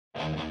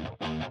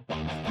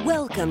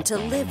Welcome to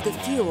Live the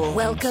Fuel.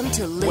 Welcome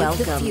to Live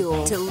the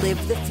Fuel. To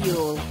Live the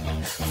Fuel.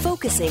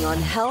 Focusing on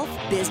health,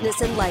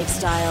 business, and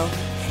lifestyle.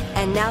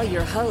 And now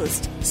your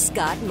host,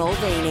 Scott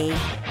Mulvaney.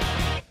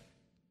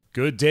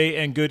 Good day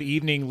and good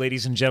evening,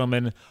 ladies and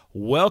gentlemen.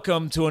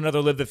 Welcome to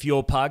another Live the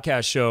Fuel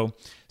podcast show.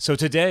 So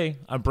today,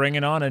 I'm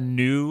bringing on a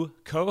new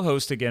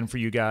co-host again for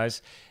you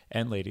guys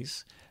and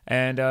ladies.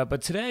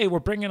 But today, we're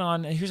bringing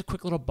on, here's a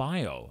quick little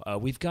bio.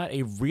 We've got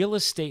a real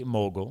estate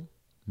mogul,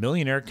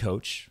 millionaire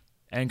coach,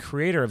 and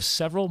creator of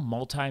several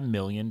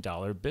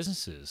multi-million-dollar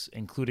businesses,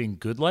 including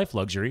Good Life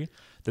Luxury,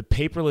 The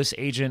Paperless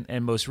Agent,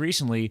 and most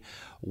recently,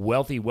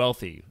 Wealthy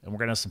Wealthy. And we're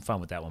going to have some fun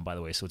with that one, by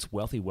the way. So it's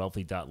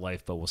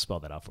wealthywealthy.life, but we'll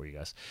spell that out for you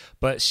guys.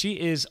 But she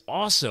is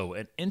also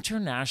an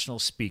international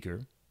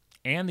speaker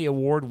and the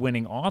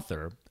award-winning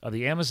author of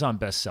the Amazon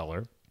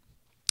bestseller,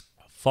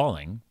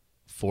 Falling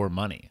for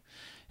Money,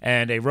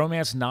 and a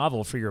romance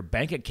novel for your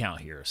bank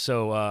account here.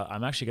 So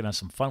I'm actually going to have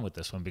some fun with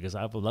this one because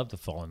I would love to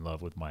fall in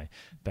love with my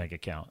bank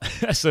account.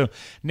 So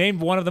named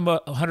one of the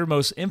 100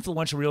 most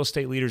influential real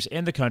estate leaders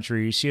in the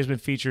country, she has been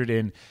featured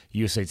in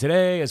USA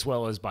Today as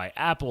well as by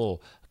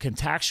Apple,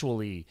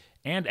 Contactually,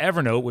 and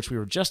Evernote, which we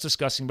were just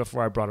discussing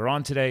before I brought her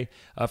on today,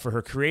 for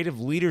her creative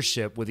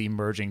leadership with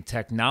emerging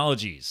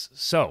technologies.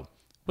 So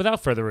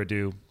without further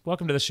ado,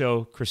 welcome to the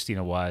show,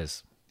 Christina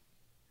Wise.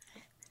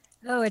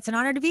 Oh, it's an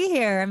honor to be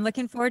here. I'm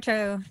looking forward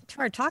to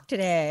our talk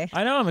today.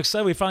 I know. I'm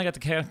excited. We finally got to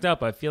connect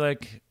up. I feel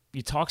like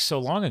you talked so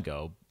long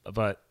ago,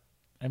 but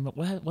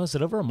what was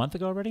it, over a month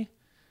ago already?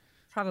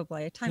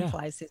 Probably. Time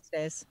flies these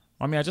days.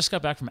 I mean, I just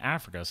got back from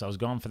Africa, so I was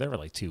gone for there for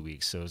like 2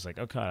 weeks. So it was like,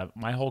 okay,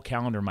 my whole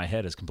calendar in my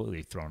head is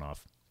completely thrown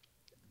off.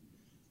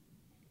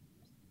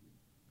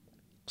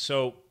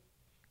 So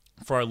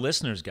for our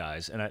listeners,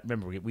 guys, and I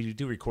remember we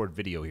do record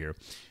video here.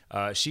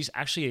 She's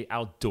actually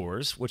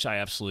outdoors, which I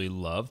absolutely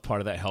love, part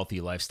of that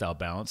healthy lifestyle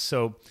balance.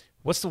 So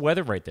what's the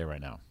weather right there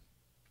right now?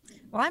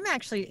 Well, I'm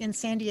actually in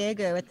San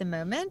Diego at the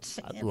moment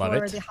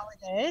for the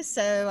holidays.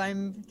 So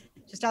I'm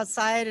just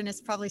outside and it's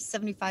probably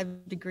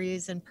 75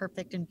 degrees and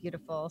perfect and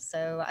beautiful.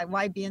 So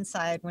why be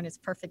inside when it's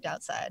perfect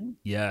outside?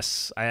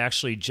 Yes. I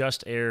actually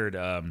just aired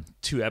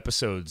 2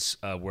 episodes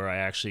where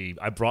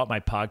I brought my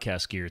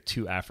podcast gear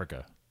to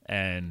Africa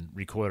and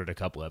recorded a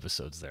couple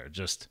episodes there.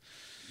 Just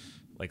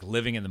like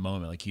living in the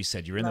moment. Like you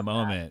said, you're in the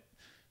moment.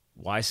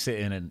 Why sit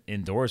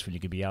indoors when you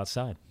could be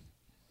outside?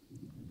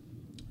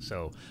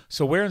 So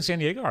where in San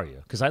Diego are you?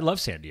 Because I love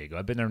San Diego.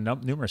 I've been there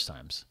numerous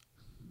times.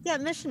 Yeah,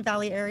 Mission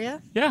Valley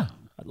area. Yeah,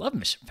 I love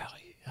Mission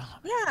Valley. Oh,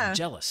 man, yeah. I'm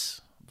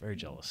jealous. I'm very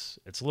jealous.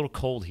 It's a little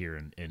cold here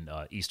in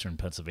eastern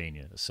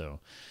Pennsylvania. So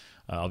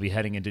I'll be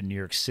heading into New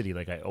York City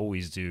like I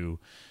always do.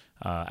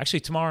 Actually,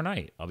 tomorrow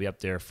night, I'll be up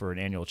there for an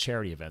annual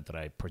charity event that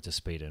I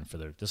participate in.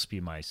 This will be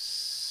my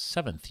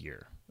 7th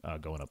year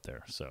going up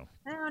there. So.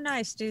 Oh,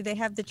 nice. Do they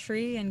have the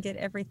tree and get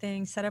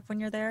everything set up when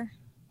you're there?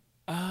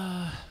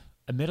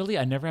 Admittedly,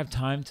 I never have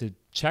time to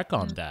check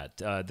on that.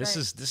 This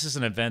is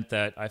an event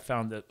that I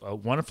found that a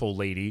wonderful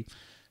lady.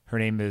 Her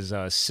name is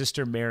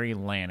Sister Mary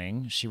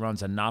Lanning. She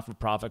runs a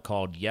not-for-profit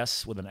called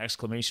Yes with an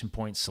exclamation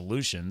point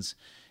Solutions,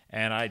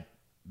 and I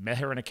met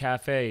her in a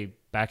cafe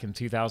back in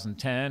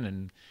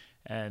 2010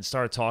 and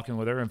started talking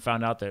with her and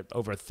found out that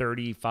over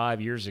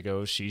 35 years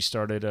ago, she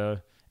started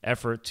a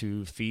effort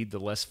to feed the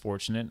less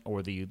fortunate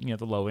or the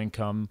low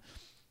income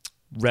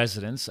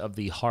residents of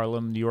the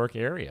Harlem, New York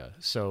area.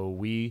 So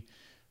we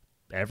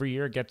every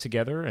year get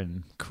together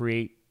and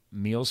create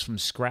meals from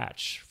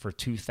scratch for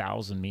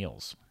 2,000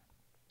 meals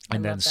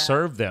and then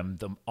serve them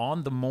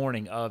on the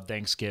morning of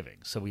Thanksgiving.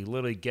 So we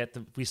literally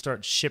we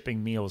start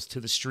shipping meals to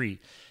the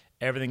street.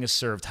 Everything is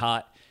served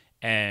hot,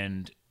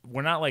 and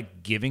we're not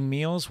like giving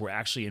meals. We're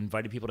actually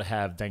inviting people to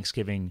have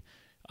Thanksgiving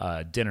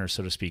dinner,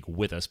 so to speak,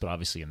 with us, but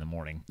obviously in the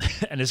morning.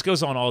 And this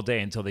goes on all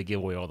day until they give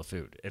away all the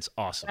food. It's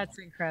awesome. That's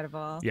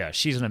incredible. Yeah,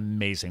 she's an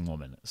amazing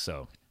woman.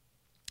 So,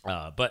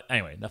 but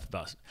anyway, enough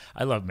about it.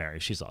 I love Mary.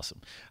 She's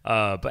awesome.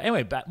 But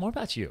anyway, more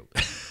about you.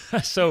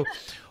 So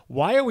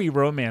why are we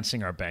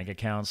romancing our bank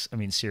accounts? I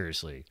mean,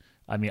 seriously.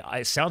 I mean,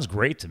 it sounds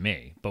great to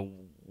me, but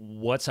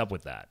what's up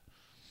with that?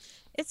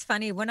 It's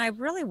funny. When I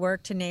really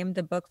worked to name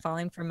the book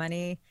Falling for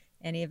Money,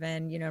 and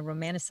even,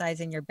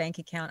 romanticizing your bank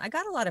account, I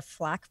got a lot of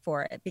flack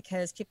for it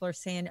because people are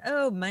saying,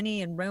 oh,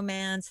 money and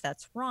romance,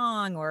 that's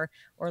wrong, or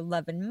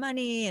love and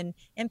money. And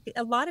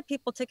a lot of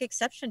people took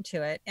exception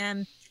to it.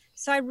 And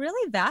so I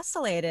really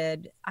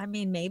vacillated. I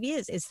mean, maybe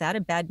is that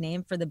a bad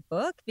name for the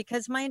book?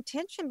 Because my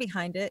intention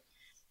behind it,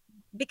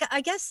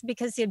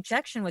 because the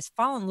objection was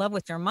fall in love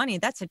with your money.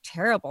 That's a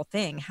terrible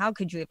thing. How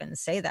could you even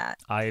say that?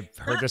 I've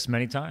heard this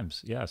many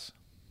times. Yes.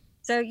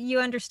 So you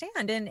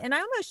understand. And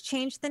I almost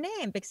changed the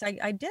name because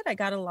I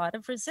got a lot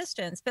of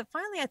resistance. But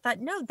finally I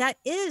thought, no, that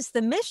is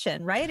the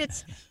mission, right?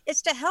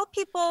 It's to help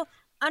people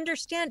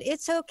understand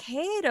it's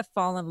okay to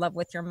fall in love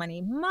with your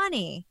money.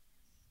 Money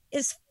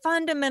is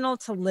fundamental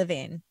to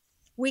living.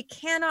 We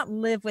cannot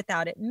live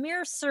without it.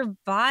 Mere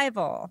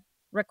survival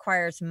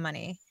requires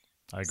money.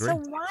 I agree. So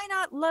why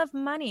not love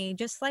money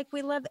just like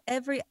we love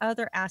every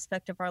other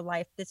aspect of our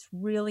life that's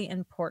really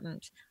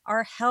important?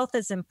 Our health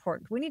is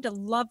important. We need to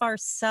love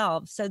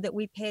ourselves so that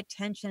we pay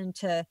attention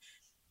to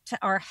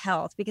our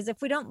health, because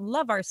if we don't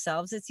love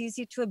ourselves, it's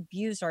easy to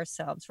abuse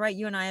ourselves, right?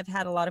 You and I have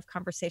had a lot of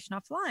conversation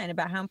offline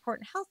about how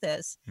important health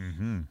is.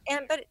 Mm-hmm.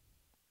 And but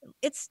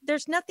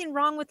there's nothing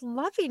wrong with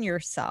loving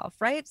yourself,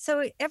 right?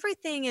 So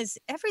everything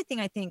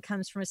I think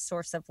comes from a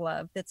source of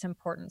love that's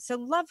important. So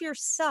love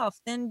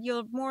yourself, then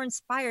you're more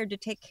inspired to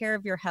take care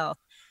of your health.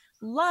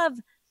 Love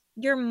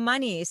your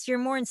money, so you're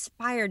more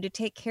inspired to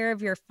take care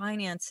of your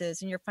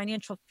finances and your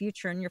financial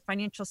future and your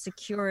financial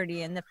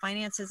security and the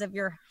finances of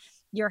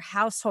your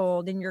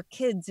household and your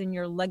kids and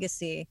your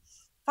legacy.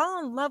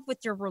 Fall in love with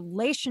your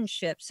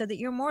relationship so that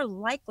you're more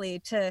likely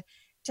to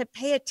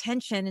pay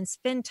attention and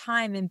spend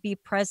time and be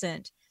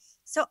present.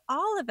 So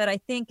all of it, I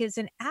think, is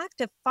an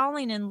act of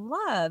falling in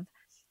love.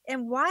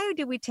 And why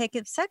do we take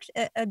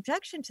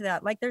objection to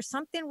that? Like there's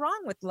something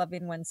wrong with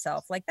loving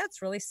oneself. Like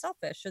that's really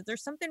selfish. Or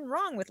there's something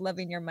wrong with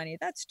loving your money.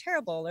 That's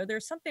terrible. Or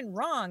there's something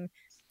wrong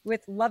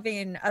with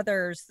loving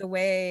others the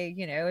way,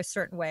 a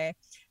certain way.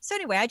 So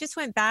anyway, I just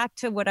went back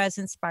to what I was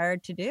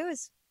inspired to do.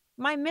 Is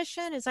my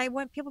mission is I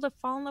want people to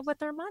fall in love with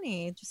their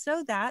money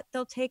so that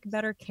they'll take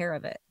better care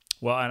of it.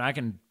 Well, and I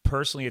can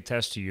personally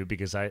attest to you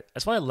because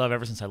that's why I love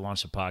ever since I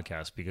launched the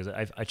podcast, because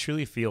I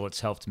truly feel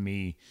it's helped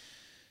me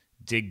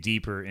dig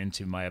deeper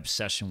into my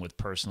obsession with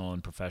personal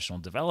and professional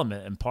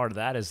development. And part of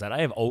that is that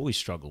I have always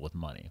struggled with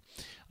money.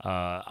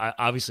 I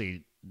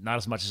obviously not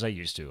as much as I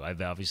used to.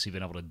 I've obviously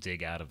been able to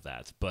dig out of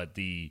that, but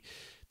the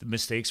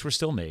mistakes were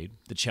still made.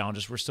 The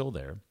challenges were still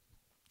there.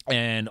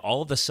 And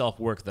all of the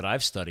self-work that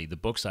I've studied, the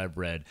books I've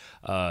read,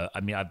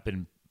 I've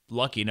been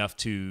lucky enough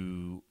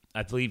to,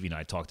 I believe,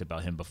 I talked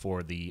about him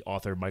before, the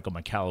author Michael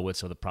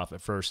Michalowicz of The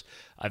Profit First.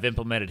 I've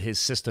implemented his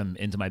system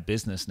into my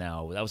business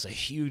now. That was a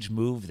huge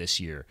move this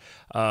year.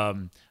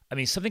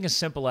 Something as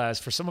simple as,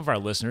 for some of our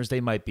listeners,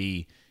 they might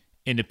be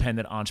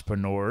independent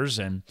entrepreneurs,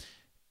 and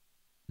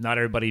not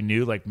everybody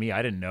knew, like me.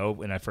 I didn't know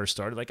when I first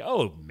started, like,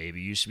 oh,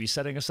 maybe you should be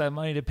setting aside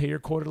money to pay your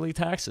quarterly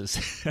taxes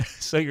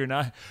so you're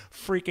not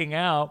freaking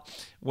out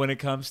when it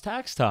comes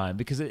tax time,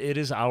 because it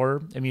is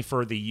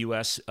for the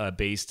U.S.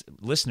 Based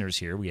listeners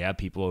here, we have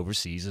people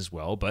overseas as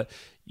well, but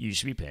you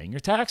should be paying your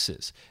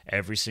taxes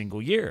every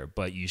single year,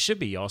 but you should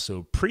be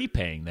also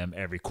prepaying them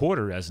every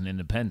quarter as an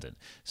independent.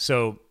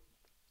 So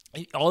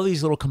all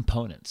these little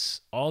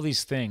components, all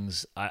these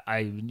things I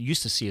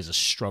used to see as a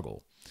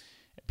struggle,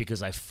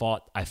 because I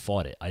fought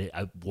it.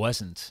 I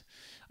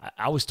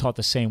was taught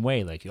the same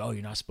way, like, oh,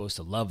 you're not supposed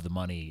to love the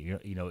money.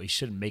 You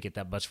shouldn't make it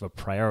that much of a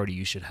priority.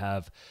 You should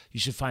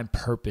find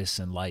purpose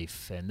in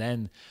life, and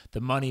then the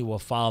money will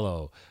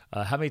follow.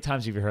 How many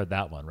times have you heard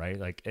that one, right?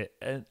 Like,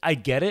 I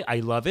get it.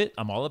 I love it.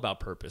 I'm all about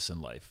purpose in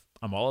life.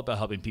 I'm all about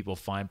helping people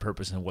find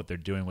purpose in what they're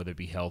doing, whether it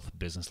be health,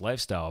 business,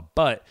 lifestyle.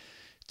 But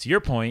to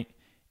your point,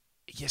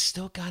 you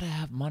still got to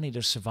have money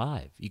to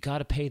survive. You got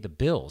to pay the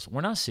bills.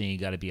 We're not saying you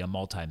got to be a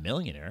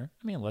multimillionaire.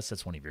 Unless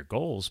that's one of your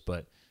goals,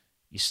 but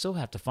you still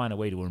have to find a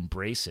way to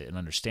embrace it and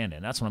understand it.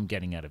 And that's what I'm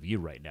getting out of you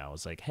right now.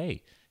 It's like,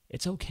 hey,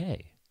 it's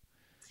okay.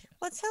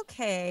 Well, it's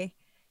okay.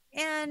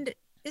 And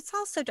it's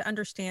also to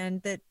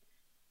understand that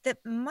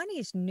money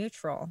is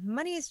neutral.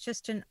 Money is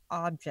just an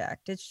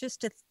object. It's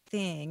just a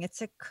thing.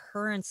 It's a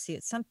currency.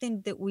 It's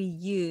something that we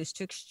use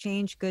to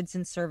exchange goods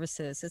and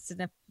services. It's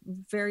a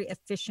very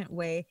efficient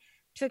way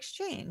to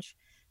exchange.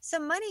 So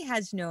money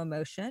has no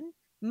emotion.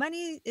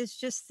 Money is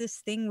just this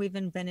thing we've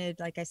invented,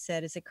 like I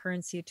said, as a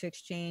currency to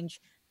exchange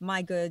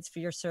my goods for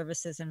your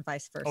services and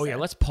vice versa. Oh yeah,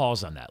 let's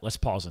pause on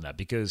that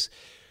because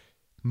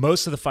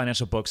most of the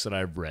financial books that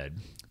I've read,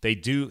 they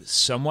do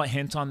somewhat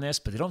hint on this,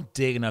 but they don't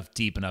dig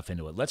deep enough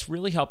into it. Let's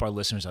really help our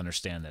listeners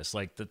understand this.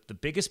 Like the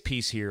biggest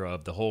piece here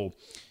of the whole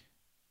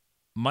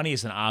money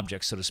is an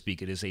object, so to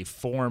speak. It is a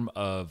form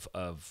of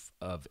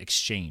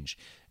exchange.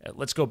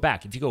 Let's go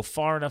back. If you go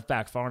far enough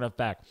back,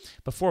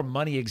 before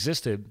money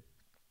existed,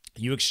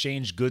 you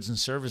exchanged goods and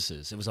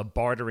services. It was a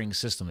bartering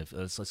system.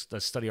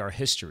 Let's study our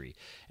history.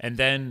 And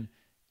then,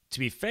 to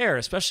be fair,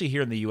 especially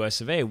here in the US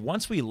of A,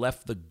 once we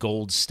left the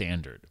gold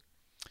standard,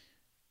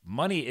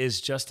 money is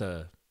just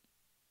a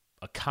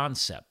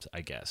concept,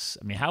 I guess.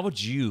 How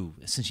would you,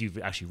 since you've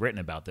actually written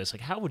about this,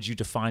 how would you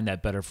define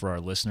that better for our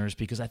listeners?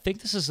 Because I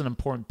think this is an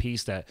important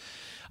piece that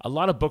a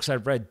lot of books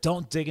I've read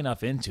don't dig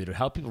enough into to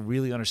help people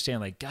really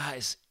understand, like,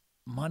 guys,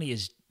 money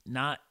is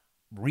not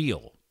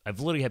real. I've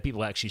literally had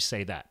people actually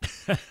say that.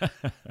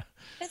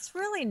 It's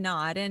really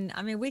not. And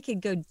we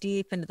could go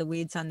deep into the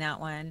weeds on that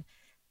one.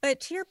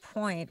 But to your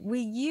point,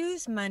 we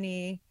use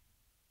money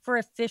for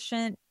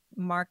efficient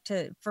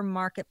for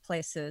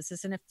marketplaces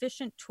as an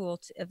efficient tool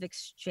of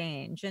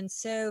exchange. And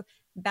so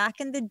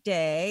back in the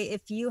day,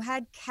 if you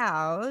had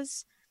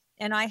cows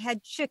and I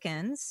had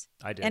chickens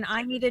and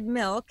I needed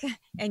milk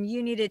and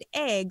you needed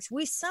eggs,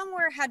 we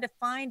somewhere had to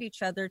find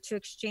each other to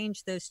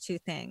exchange those two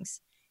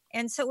things.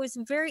 And so it was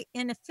very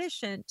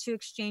inefficient to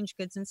exchange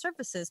goods and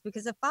services,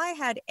 because if I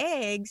had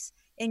eggs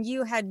and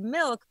you had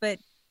milk, but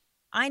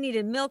I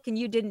needed milk and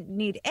you didn't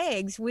need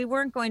eggs, we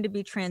weren't going to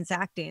be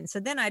transacting. So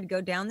then I'd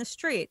go down the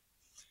street.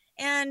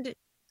 And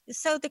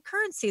so the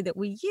currency that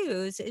we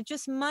use, it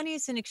just money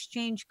is an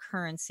exchange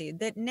currency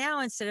that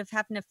now, instead of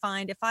having to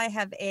find, if I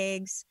have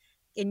eggs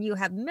and you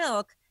have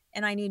milk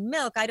and I need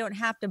milk, I don't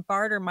have to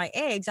barter my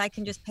eggs. I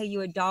can just pay you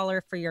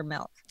 $1 for your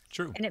milk.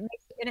 True. And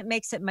it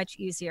makes it much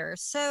easier.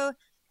 So,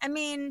 I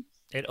mean,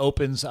 it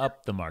opens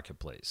up the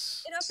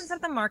marketplace. It opens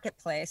up the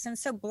marketplace. And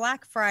so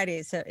Black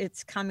Friday, so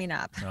it's coming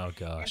up. Oh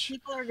gosh. And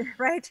people are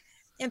right.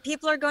 And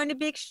people are going to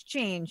be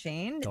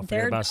exchanging. Don't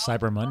forget about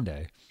Cyber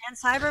Monday. And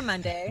Cyber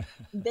Monday,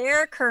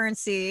 their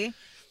currency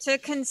to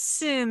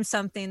consume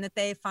something that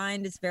they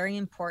find is very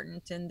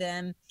important. And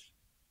then,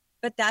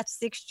 but that's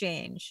the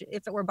exchange.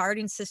 If it were a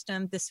bartering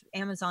system, this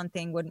Amazon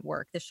thing wouldn't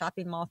work. The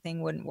shopping mall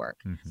thing wouldn't work.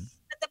 Mm-hmm.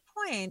 But the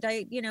point,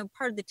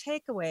 part of the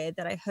takeaway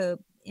that I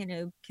hope,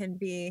 can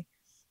be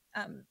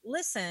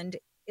listened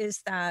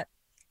is that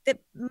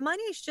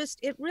money is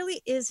it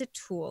really is a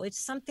tool.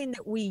 It's something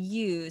that we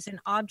use, an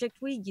object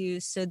we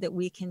use so that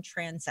we can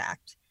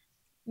transact.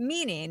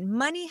 Meaning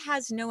money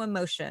has no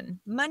emotion.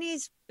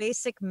 Money's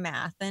basic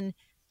math.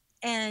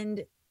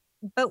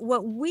 But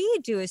what we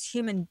do as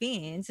human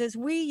beings is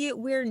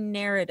we're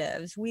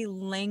narratives, we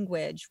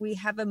language, we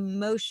have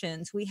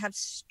emotions, we have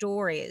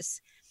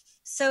stories.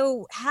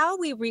 So how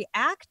we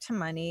react to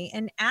money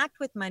and act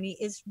with money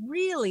is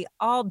really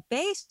all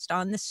based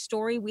on the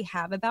story we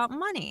have about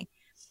money.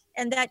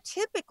 And that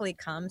typically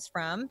comes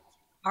from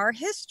our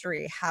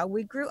history, how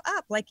we grew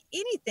up, like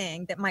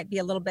anything that might be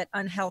a little bit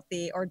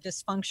unhealthy or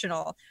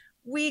dysfunctional.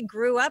 We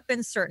grew up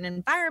in certain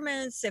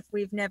environments. If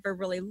we've never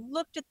really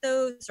looked at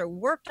those or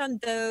worked on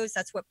those,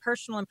 that's what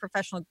personal and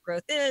professional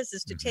growth is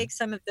to take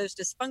some of those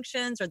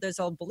dysfunctions or those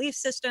old belief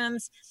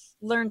systems,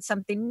 learn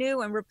something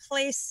new and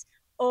replace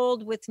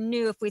old with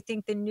new if we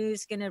think the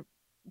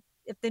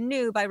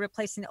new by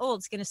replacing the old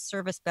is going to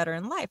serve us better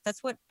in life.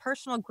 That's what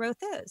personal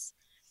growth is.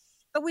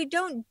 But we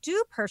don't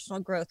do personal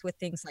growth with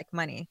things like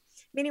money.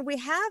 Meaning we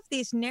have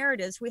these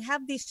narratives, we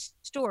have these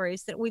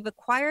stories that we've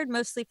acquired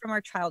mostly from our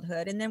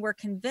childhood, and then we're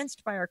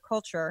convinced by our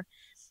culture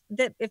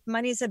that if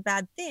money is a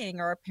bad thing,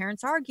 or our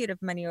parents argued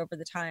of money over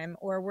the time,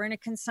 or we're in a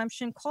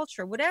consumption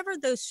culture, whatever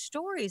those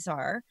stories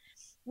are,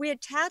 we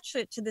attach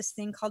it to this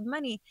thing called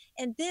money,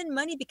 and then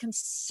money becomes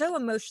so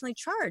emotionally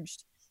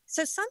charged.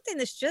 So something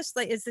that's just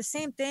like is the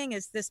same thing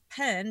as this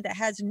pen that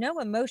has no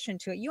emotion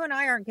to it. You and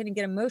I aren't going to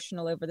get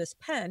emotional over this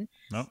pen,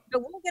 no.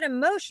 But we'll get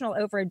emotional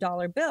over a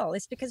dollar bill.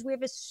 It's because we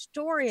have a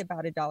story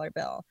about a dollar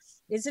bill.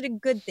 Is it a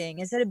good thing?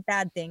 Is it a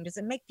bad thing? Does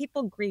it make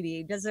people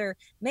greedy? Does it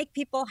make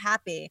people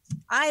happy?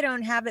 I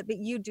don't have it, but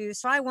you do.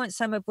 So I want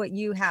some of what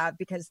you have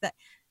because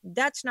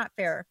that's not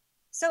fair.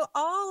 So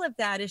all of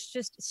that is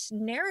just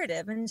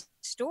narrative and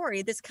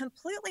story that's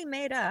completely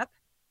made up,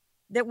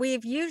 that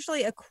we've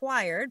usually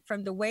acquired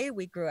from the way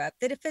we grew up,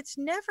 that if it's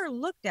never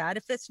looked at,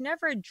 if it's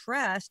never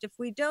addressed, if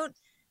we don't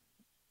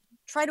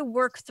try to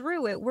work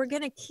through it, we're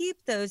going to keep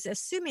those,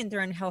 assuming they're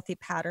unhealthy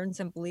patterns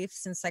and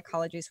beliefs and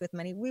psychologies with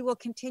money. We will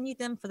continue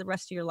them for the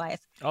rest of your life.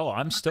 Oh,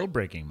 I'm still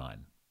breaking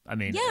mine. I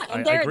mean, yeah,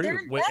 and I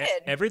agree with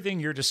everything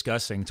you're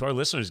discussing. To our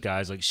listeners,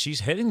 guys, like she's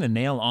hitting the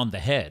nail on the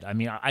head. I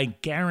mean, I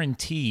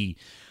guarantee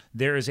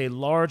there is a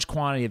large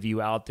quantity of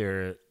you out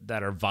there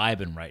that are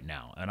vibing right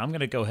now. And I'm going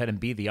to go ahead and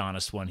be the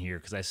honest one here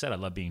because I said I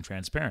love being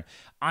transparent.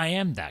 I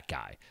am that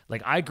guy.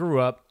 Like I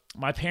grew up,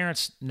 my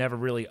parents never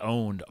really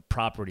owned a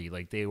property.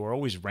 Like they were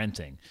always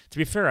renting. To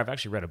be fair, I've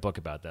actually read a book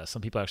about that.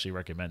 Some people actually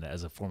recommend that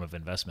as a form of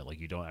investment.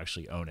 Like you don't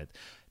actually own it.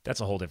 That's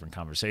a whole different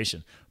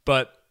conversation.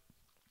 But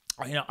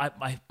you know,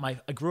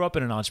 I grew up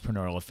in an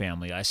entrepreneurial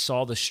family. I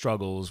saw the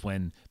struggles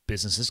when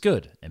business is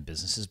good and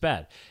business is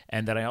bad.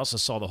 And then I also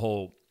saw the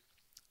whole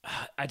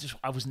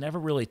I was never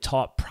really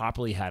taught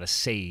properly how to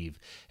save.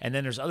 And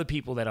then there's other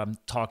people that I'm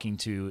talking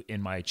to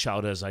in my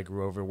childhood as I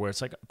grew over where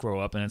it's like grow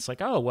up and it's like,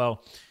 oh,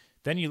 well,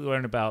 then you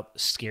learn about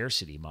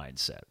scarcity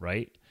mindset,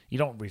 right? You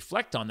don't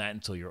reflect on that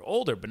until you're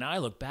older. But now I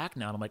look back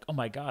now and I'm like, oh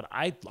my God,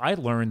 I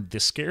learned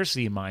the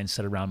scarcity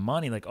mindset around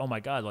money. Like, oh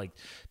my God, like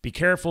be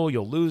careful,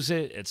 you'll lose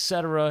it,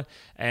 etc.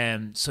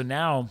 And so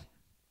now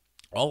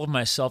all of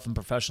my self and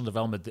professional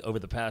development over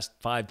the past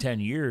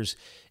 5-10 years,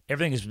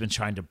 everything has been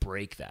trying to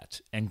break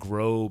that and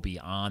grow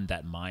beyond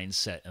that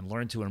mindset and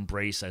learn to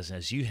embrace,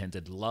 as you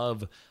hinted,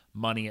 love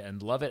money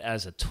and love it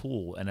as a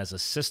tool and as a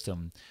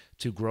system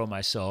to grow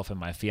myself and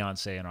my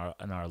fiance and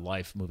our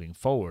life moving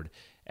forward.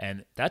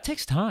 And that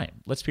takes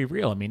time. Let's be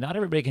real. I mean, not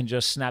everybody can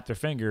just snap their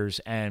fingers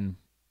and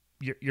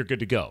you're good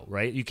to go,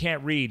 right? You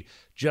can't read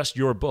just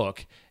your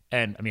book.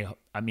 And I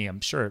mean,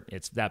 I'm sure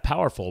it's that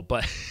powerful,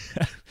 but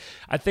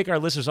I think our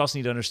listeners also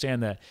need to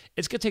understand that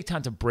it's going to take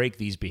time to break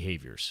these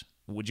behaviors.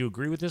 Would you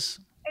agree with this?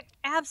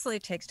 absolutely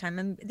takes time.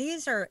 And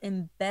these are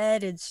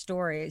embedded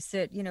stories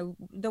that,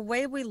 the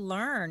way we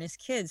learn as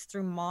kids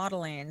through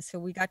modeling. So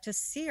we got to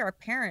see our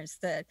parents,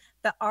 the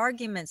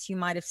arguments you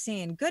might have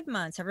seen, good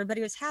months,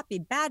 everybody was happy,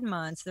 bad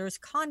months, there was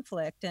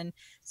conflict. And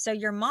so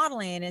you're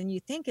modeling and you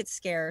think it's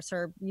scarce,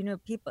 or,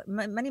 people,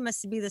 money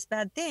must be this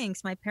bad thing.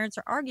 So my parents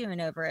are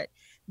arguing over it.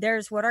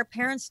 There's what our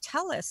parents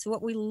tell us,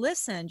 what we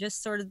listen,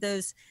 just sort of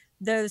those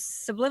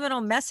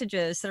subliminal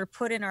messages that are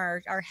put in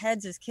our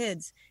heads as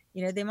kids.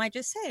 They might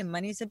just say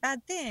money's a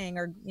bad thing,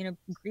 or,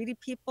 greedy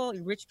people,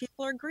 rich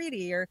people are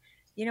greedy, or,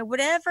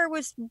 whatever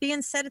was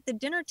being said at the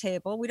dinner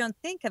table, we don't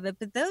think of it,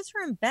 but those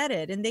are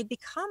embedded and they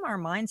become our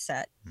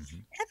mindset. Mm-hmm.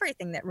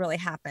 Everything that really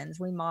happens,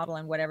 we model,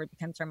 and whatever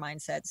becomes our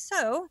mindset.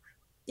 So,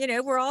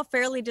 we're all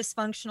fairly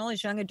dysfunctional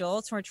as young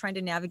adults, and we're trying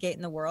to navigate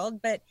in the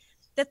world. But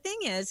the thing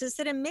is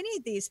that in many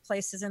of these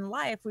places in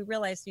life, we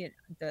realize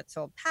that's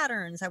old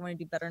patterns. I want to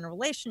do better in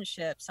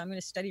relationships. I'm going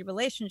to study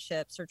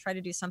relationships or try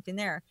to do something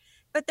there.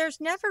 But there's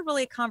never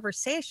really a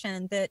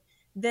conversation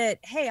that,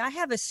 hey, I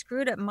have a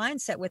screwed up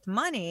mindset with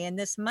money, and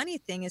this money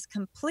thing is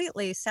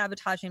completely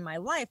sabotaging my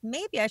life.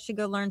 Maybe I should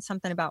go learn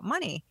something about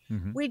money.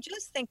 Mm-hmm. We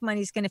just think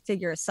money's going to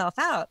figure itself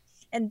out.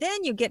 And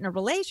then you get in a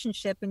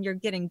relationship and you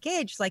get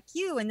engaged like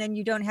you, and then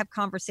you don't have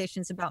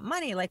conversations about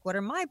money. Like, what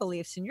are my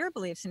beliefs and your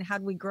beliefs, and how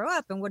do we grow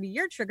up, and what are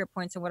your trigger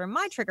points and what are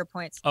my trigger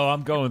points? Oh,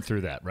 I'm going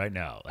through that right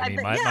now. I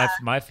mean,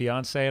 my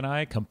fiance and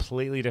I,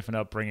 completely different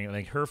upbringing.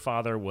 Like, her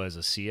father was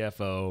a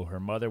CFO. Her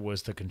mother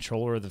was the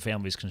controller of the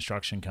family's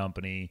construction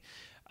company.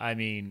 I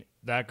mean,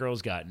 that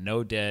girl's got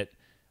no debt.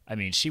 I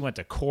mean, she went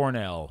to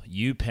Cornell,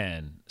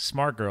 UPenn,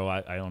 smart girl.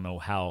 I don't know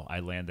how I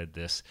landed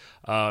this.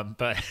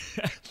 But,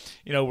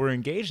 we're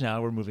engaged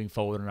now. We're moving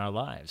forward in our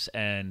lives.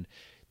 And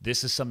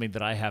this is something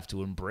that I have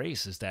to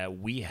embrace, is that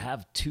we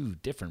have two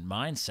different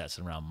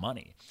mindsets around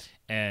money.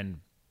 And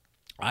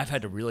I've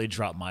had to really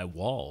drop my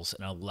walls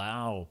and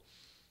allow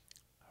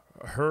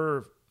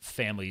her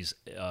family's,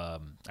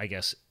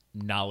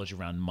 knowledge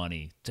around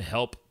money to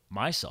help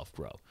myself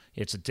grow.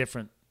 It's a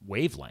different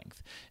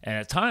wavelength, and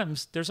at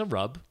times there's a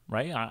rub,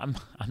 right? I'm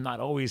not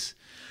always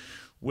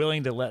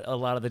willing to let a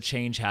lot of the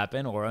change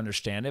happen or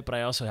understand it, but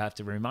I also have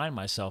to remind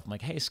myself, I'm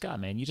like, hey, Scott,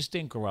 man, you just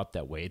didn't grow up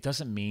that way. It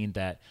doesn't mean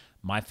that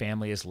my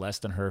family is less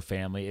than her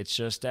family. It's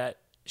just that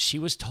she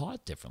was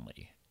taught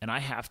differently, and I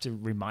have to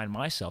remind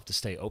myself to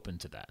stay open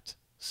to that.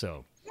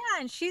 So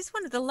yeah, and she's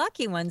one of the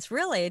lucky ones,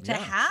 really, to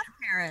have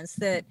parents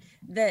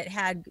that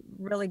had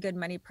really good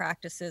money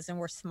practices and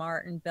were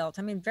smart and built.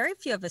 I mean, very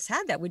few of us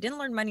had that. We didn't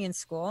learn money in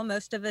school.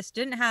 Most of us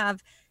didn't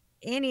have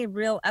any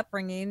real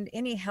upbringing,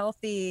 any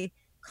healthy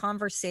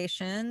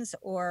conversations,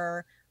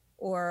 or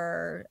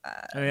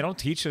and they don't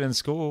teach it in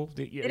school.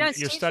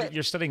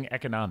 You're studying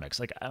economics.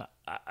 Like,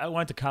 I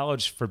went to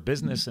college for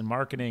business and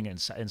marketing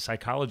and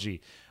psychology.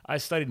 I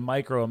studied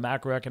micro and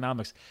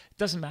macroeconomics. It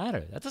doesn't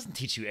matter. That doesn't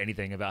teach you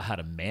anything about how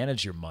to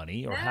manage your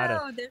money, or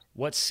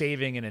what's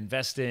saving and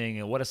investing,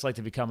 and what it's like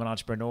to become an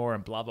entrepreneur,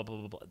 and blah, blah, blah,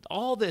 blah, blah.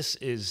 All this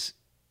is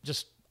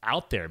just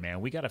out there,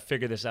 man. We got to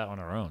figure this out on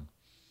our own.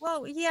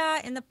 Well,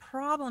 yeah. And the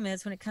problem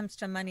is, when it comes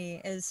to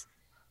money, is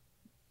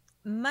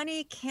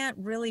money can't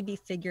really be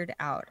figured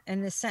out.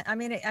 And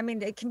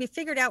it can be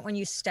figured out when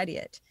you study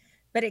it,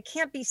 but it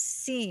can't be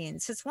seen.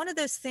 So it's one of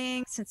those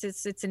things, since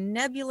it's a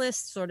nebulous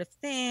sort of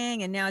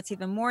thing, and now it's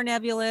even more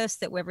nebulous,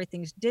 that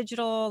everything's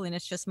digital and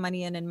it's just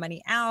money in and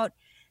money out,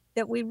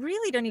 that we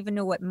really don't even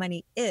know what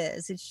money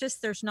is. It's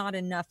just there's not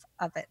enough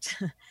of it.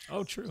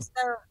 Oh, true.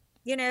 So,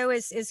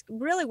 is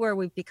really where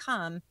we've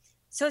become.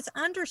 So it's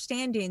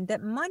understanding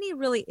that money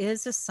really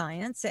is a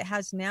science. It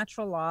has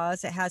natural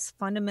laws. It has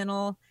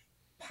fundamental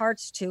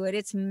parts to it.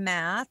 It's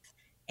math.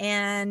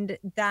 And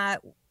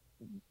that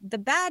the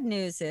bad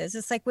news is,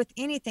 it's like with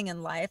anything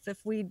in life,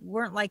 if we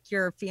weren't like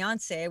your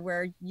fiance,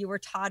 where you were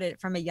taught it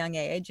from a young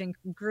age and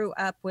grew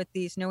up with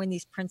knowing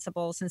these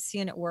principles and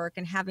seeing it work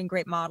and having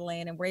great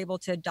modeling, and were able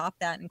to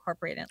adopt that and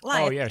incorporate it in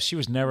life. Oh yeah. She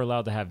was never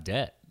allowed to have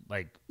debt.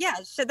 Yeah.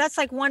 So that's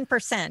like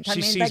 1%.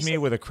 She sees me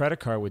with a credit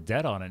card with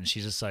debt on it, and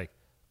she's just like,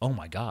 oh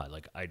my God,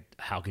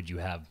 how could you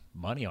have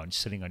money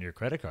sitting on your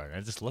credit card? And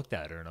I just looked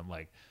at her and I'm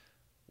like,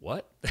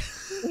 what?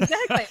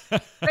 Exactly.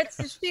 But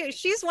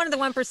she's one of the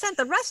 1%.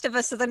 The rest of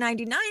us are the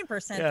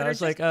 99%. Yeah, I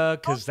was like,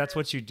 because that's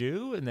what you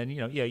do. And then,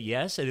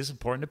 yes, it is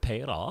important to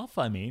pay it off.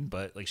 I mean,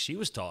 but she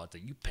was taught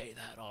that you pay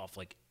that off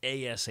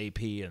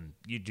ASAP, and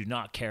you do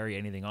not carry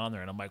anything on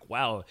there. And I'm like,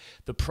 wow,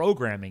 the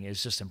programming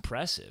is just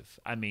impressive.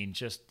 I mean,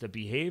 just the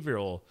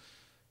behavioral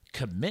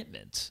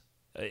commitment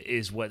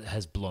is what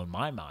has blown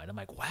my mind. I'm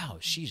like, wow,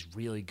 she's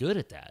really good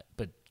at that.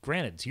 But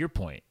granted, to your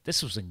point,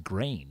 this was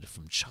ingrained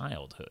from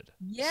childhood.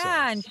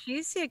 Yeah, and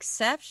she's the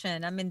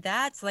exception. I mean,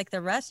 that's like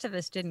the rest of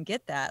us didn't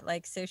get that.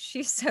 So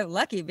she's so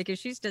lucky, because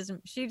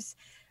she's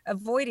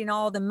avoiding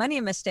all the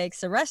money mistakes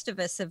the rest of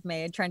us have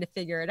made, trying to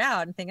figure it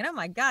out and thinking, oh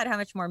my God, how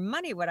much more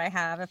money would I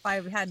have if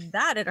I had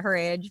that at her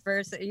age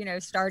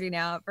versus, starting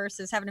out,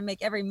 versus having to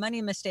make every money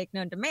mistake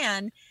known to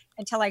man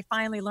until I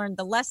finally learned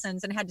the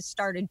lessons and had to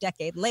start a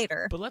decade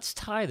later. But let's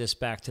tie this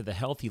back to the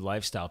healthy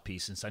lifestyle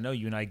piece, since I know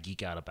you and I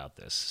geek out about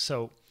this.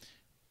 So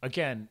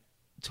again,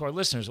 to our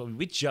listeners,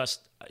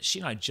 she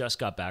and I just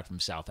got back from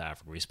South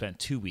Africa. We spent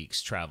 2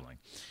 weeks traveling.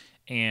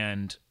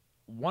 And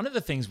one of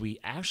the things we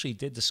actually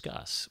did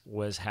discuss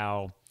was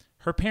how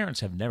her parents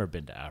have never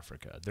been to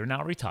Africa. They're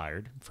now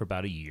retired for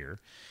about a year,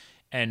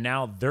 and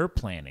now they're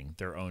planning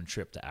their own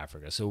trip to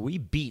Africa. So we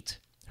beat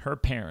her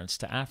parents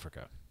to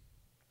Africa.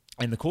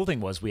 And the cool thing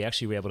was we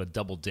actually were able to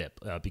double dip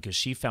because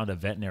she found a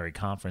veterinary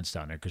conference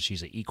down there because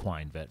she's an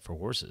equine vet for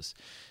horses.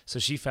 So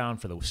she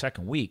found for the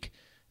second week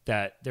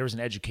that there was an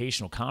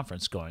educational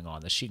conference going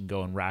on that she can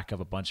go and rack up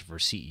a bunch of her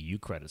CEU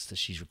credits that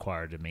she's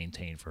required to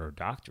maintain for her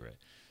doctorate.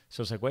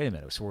 So it's like, wait a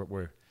minute. So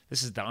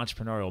this is the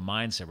entrepreneurial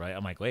mindset, right?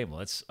 I'm like, wait,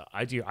 well,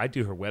 I do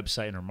her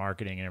website and her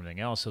marketing and everything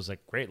else. So it's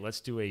like, great, let's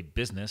do a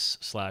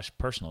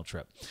business/personal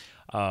trip.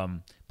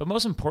 But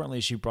most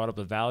importantly, she brought up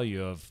the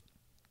value of,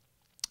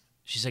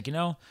 she's like,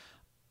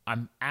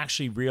 I'm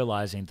actually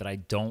realizing that I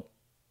don't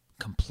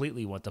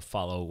completely want to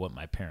follow what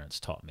my parents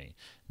taught me.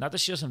 Not that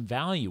she doesn't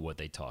value what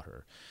they taught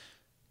her,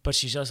 but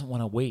she doesn't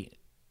want to wait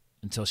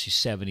until she's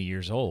 70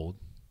 years old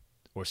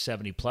or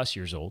 70 plus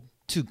years old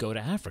to go to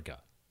Africa.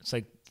 It's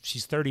like,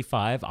 she's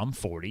 35, I'm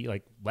 40.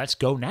 Like, let's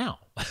go now.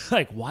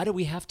 Like, why do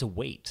we have to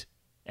wait?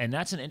 And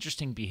that's an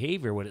interesting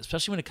behavior,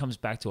 especially when it comes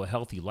back to a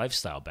healthy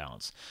lifestyle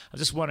balance. I'm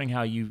just wondering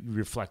how you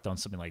reflect on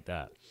something like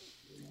that.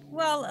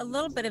 Well, a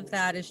little bit of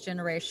that is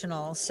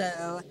generational.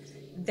 So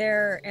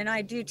and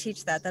I do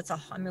teach that.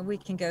 We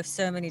can go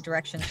so many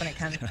directions when it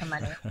comes to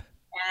money.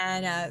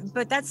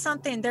 But that's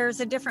something, there's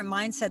a different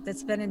mindset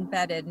that's been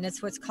embedded, and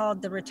it's what's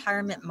called the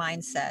retirement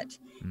mindset.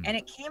 And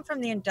it came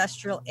from the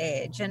industrial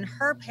age, and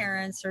her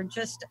parents are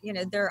just,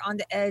 they're on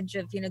the edge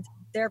of,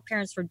 their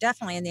parents were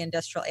definitely in the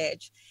industrial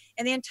age.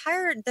 And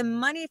the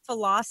money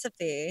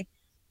philosophy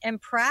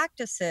and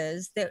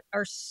practices that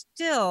are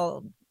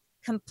still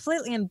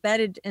completely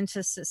embedded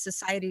into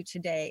society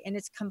today. And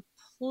it's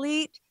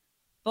complete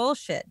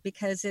bullshit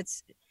because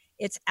it's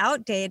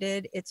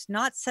outdated. It's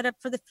not set up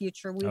for the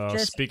future.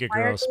 Speak it,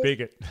 girl. Speak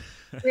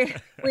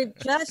it. We've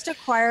just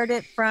acquired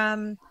it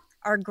from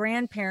our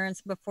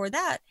grandparents before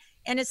that.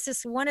 And it's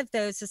just one of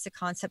those is the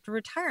concept of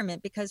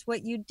retirement, because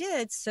what you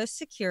did, Social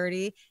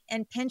Security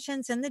and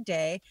pensions in the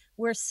day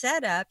were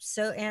set up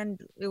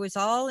and it was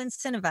all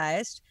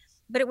incentivized,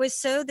 but it was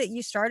so that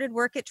you started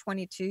work at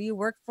 22, you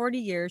worked 40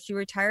 years, you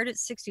retired at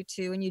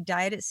 62, and you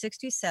died at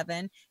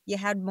 67. You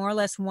had more or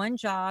less one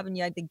job, and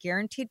you had the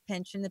guaranteed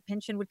pension. The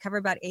pension would cover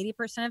about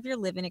 80% of your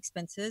living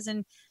expenses.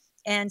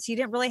 And so you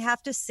didn't really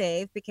have to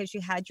save because you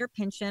had your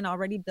pension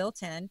already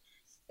built in.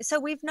 So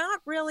we've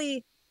not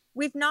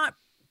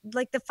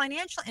like the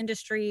financial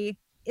industry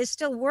is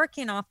still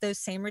working off those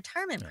same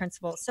retirement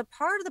principles. So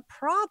part of the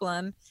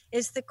problem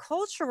is the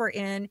culture we're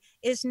in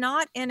is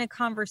not in a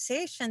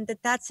conversation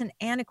that's an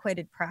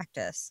antiquated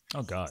practice.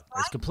 Oh God,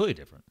 it's completely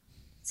different.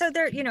 So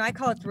I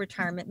call it the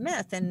retirement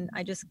myth, and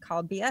I just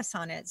call BS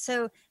on it.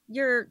 So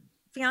your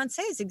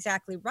fiance is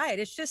exactly right.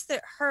 It's just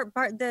that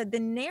the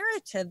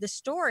narrative, the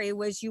story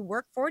was you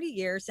work 40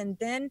 years and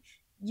then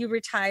you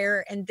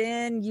retire and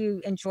then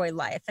you enjoy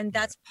life. And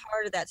that's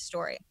part of that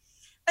story.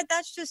 But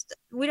that's just,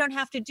 we don't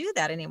have to do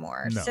that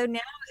anymore. No. So now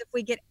if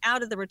we get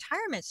out of the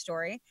retirement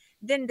story,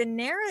 then the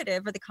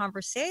narrative or the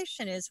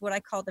conversation is what I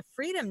call the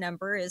freedom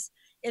number is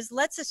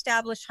let's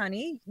establish,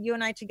 honey, you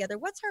and I together,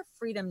 what's our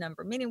freedom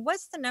number? Meaning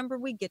what's the number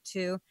we get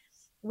to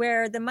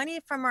where the money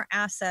from our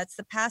assets,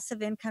 the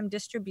passive income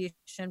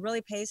distribution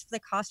really pays for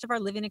the cost of our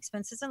living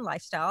expenses and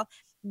lifestyle,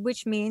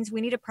 which means we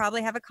need to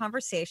probably have a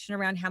conversation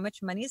around how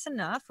much money is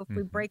enough. If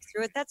we break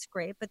through it, that's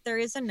great, but there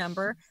is a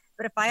number.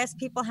 But if I ask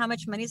people how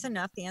much money is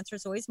enough, the answer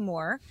is always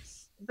more.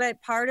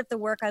 But part of the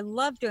work I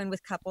love doing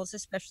with couples,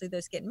 especially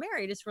those getting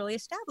married, is really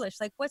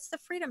establish, like, what's the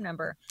freedom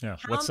number? Yeah.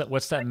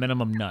 What's that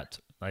minimum nut?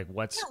 Like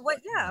what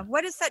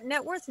is that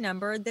net worth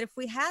number that if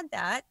we had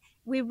that,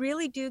 we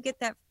really do get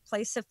that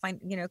place of,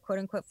 quote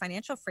unquote,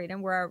 financial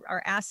freedom where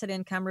our asset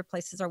income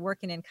replaces our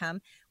working income.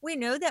 We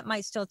know that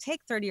might still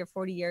take 30 or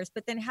 40 years,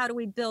 but then how do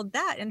we build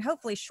that? And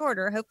hopefully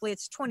shorter, hopefully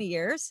it's 20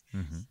 years.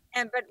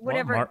 But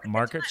whatever.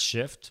 Markets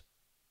shift,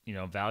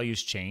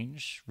 values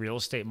change, real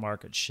estate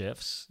market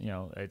shifts,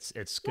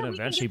 it's going to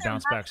eventually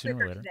bounce back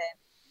sooner or later.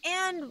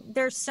 And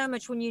there's so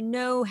much when you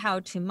know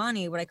how to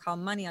money, what I call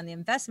money on the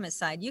investment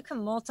side, you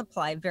can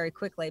multiply very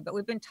quickly. But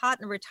we've been taught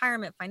in the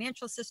retirement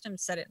financial system,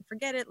 set it and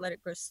forget it, let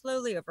it grow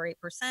slowly over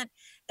 8%.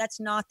 That's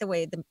not the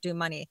way to do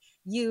money.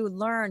 You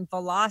learn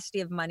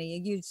velocity of money,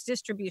 you use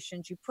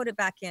distributions, you put it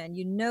back in,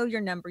 you know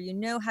your number, you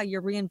know how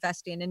you're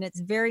reinvesting, and it's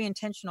very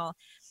intentional.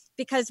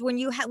 Because when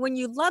you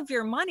love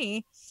your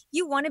money,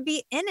 you want to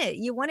be in it.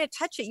 You want to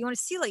touch it. You want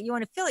to see it. You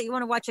want to feel it. You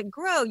want to watch it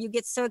grow. You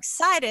get so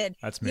excited.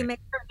 That's me. You make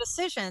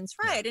decisions,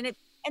 right? Yeah.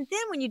 And then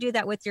when you do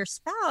that with your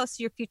spouse,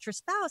 your future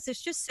spouse,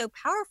 it's just so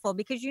powerful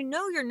because you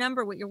know your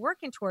number, what you're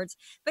working towards,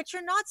 but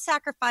you're not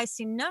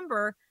sacrificing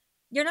number.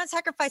 You're not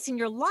sacrificing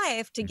your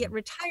life to get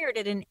retired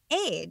at an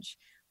age.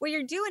 What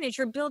you're doing is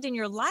you're building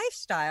your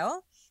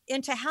lifestyle.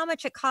 into how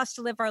much it costs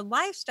to live our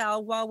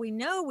lifestyle, while we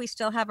know we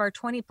still have our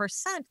 20%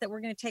 that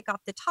we're going to take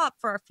off the top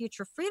for our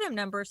future freedom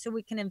number so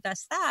we can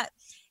invest that.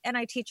 And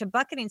I teach a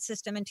bucketing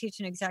system and teach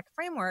an exact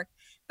framework.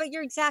 But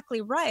you're exactly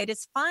right.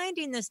 It's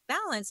finding this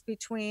balance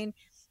between,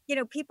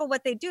 people,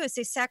 what they do is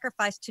they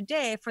sacrifice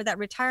today for that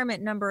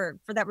retirement number,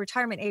 for that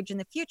retirement age in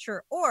the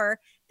future, or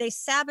they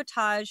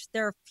sabotage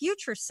their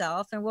future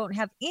self and won't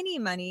have any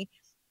money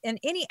and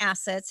any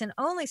assets and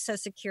only Social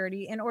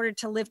Security in order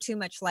to live too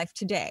much life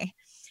today.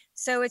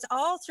 So it's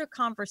all through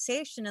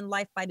conversation and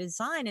life by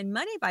design and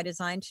money by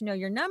design to know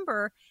your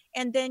number.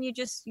 And then you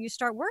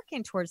start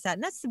working towards that.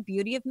 And that's the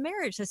beauty of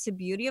marriage. That's the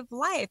beauty of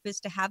life, is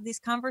to have these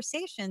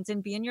conversations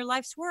and be in your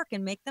life's work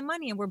and make the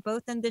money. And we're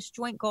both in this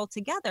joint goal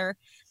together,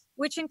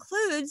 which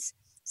includes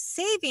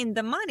saving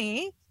the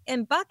money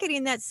and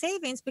bucketing that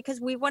savings because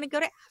we want to go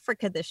to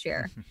Africa this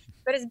year.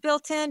 But it's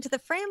built into the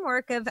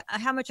framework of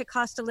how much it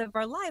costs to live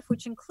our life,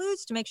 which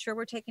includes to make sure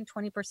we're taking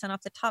 20%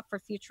 off the top for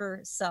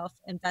future self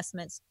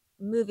investments,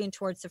 moving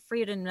towards the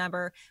freedom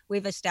number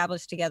we've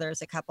established together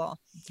as a couple.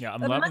 Yeah,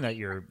 I'm loving that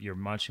you're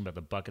mentioning about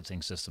the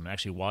bucketing system.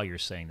 Actually, while you're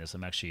saying this,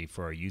 I'm actually,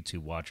 for our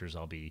YouTube watchers,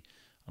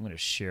 I'm going to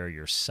share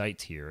your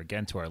site here.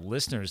 Again, to our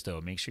listeners,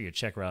 though, make sure you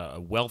check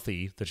out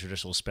Wealthy, the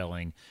traditional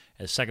spelling,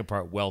 and the second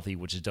part, Wealthy,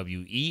 which is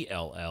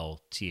WELLTHY.life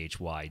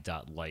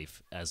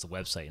as the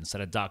website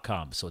instead of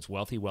 .com. So it's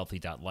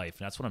wealthy.life.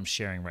 And that's what I'm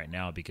sharing right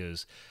now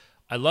because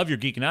I love you're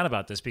geeking out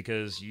about this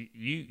because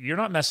you're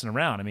not messing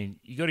around. I mean,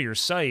 you go to your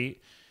site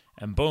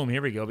and boom,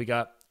 here we go. We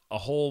got a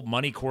whole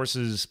Money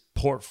Courses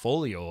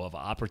portfolio of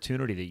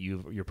opportunity that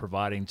you're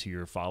providing to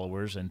your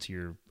followers and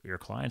to your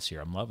clients here.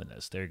 I'm loving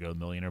this. There you go,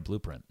 Millionaire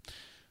Blueprint.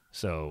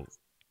 So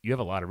you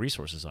have a lot of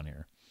resources on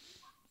here.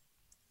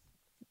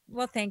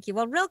 Well, thank you.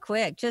 Well, real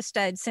quick, just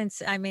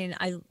since,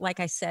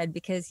 like I said,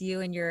 because you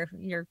and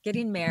you're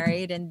getting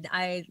married, and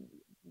I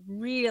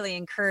really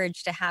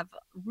encourage to have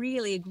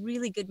really,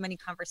 really good money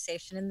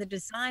conversation in the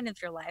design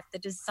of your life, the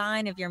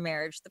design of your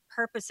marriage, the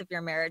purpose of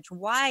your marriage,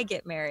 why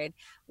get married,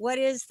 what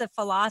is the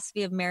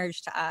philosophy of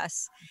marriage to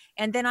us.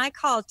 And then I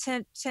call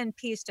 10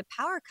 P's to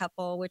Power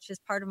Couple, which is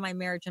part of my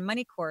marriage and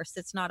money course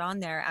that's not on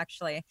there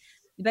actually.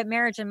 But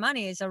marriage and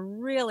money is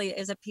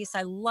a piece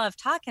I love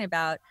talking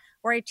about,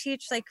 where I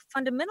teach, like,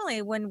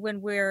 fundamentally when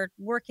we're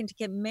working to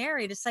get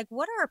married, it's like,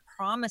 what are our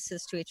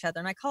promises to each other?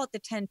 And I call it the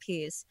 10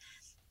 P's.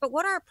 But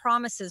what are our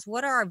promises?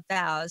 What are our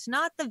vows?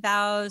 Not the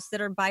vows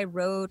that are by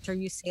rote or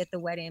you say at the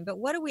wedding, but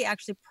what do we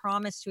actually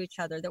promise to each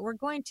other that we're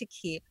going to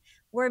keep?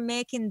 We're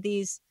making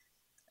these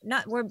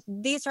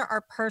are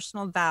our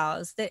personal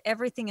vows that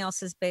everything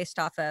else is based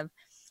off of.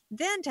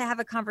 Then to have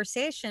a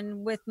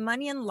conversation with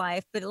money and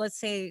life, but let's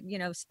say,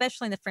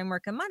 especially in the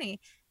framework of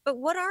money, but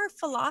what are our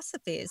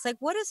philosophies? Like,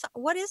 what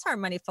is our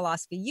money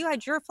philosophy? You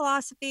had your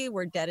philosophy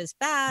where debt is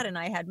bad, and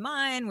I had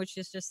mine, which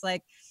is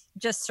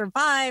just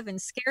survive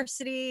and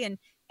scarcity.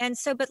 And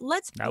so, but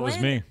that was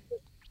me.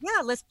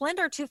 Yeah, let's blend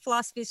our two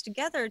philosophies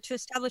together to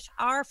establish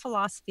our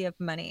philosophy of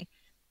money.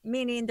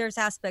 Meaning there's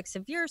aspects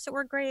of yours that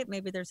were great.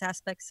 Maybe there's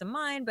aspects of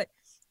mine, but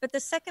the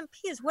second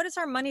P is, what is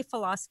our money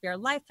philosophy, our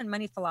life and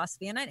money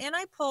philosophy? And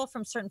I pull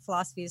from certain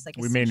philosophies, like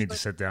we may need to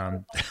sit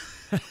down.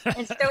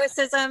 And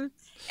Stoicism.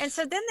 And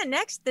so then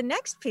the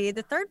next P,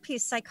 the third P,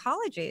 is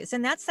psychologies.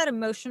 And that's that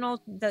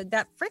emotional,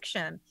 that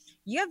friction.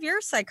 You have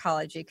your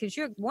psychology because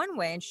you're one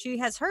way and she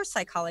has her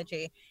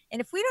psychology. And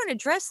if we don't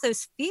address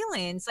those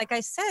feelings, like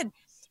I said,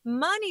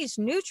 money's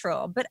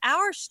neutral, but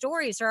our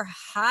stories are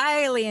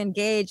highly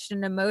engaged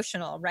and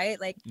emotional,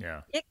 right? Like,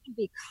 It can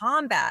be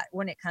combat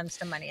when it comes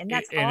to money. And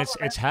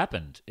it's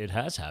happened. It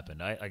has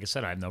happened. Like I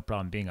said, I have no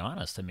problem being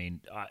honest. I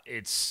mean,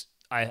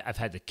 I've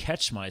had to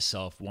catch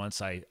myself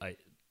once.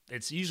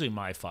 It's usually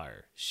my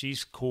fire.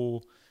 She's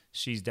cool.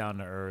 She's down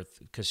to earth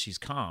because she's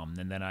calm.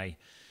 And then I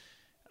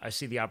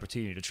see the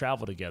opportunity to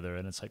travel together,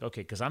 and it's like,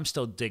 okay, because I'm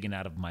still digging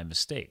out of my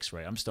mistakes,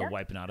 right? I'm still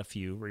wiping out a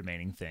few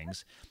remaining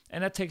things,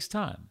 and that takes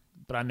time.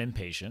 But I'm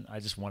impatient. I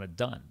just want it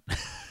done.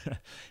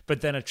 But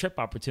then a trip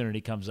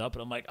opportunity comes up,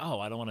 and I'm like, oh,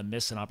 I don't want to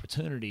miss an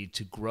opportunity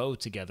to grow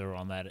together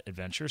on that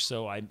adventure.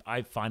 So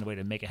I find a way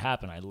to make it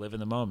happen. I live in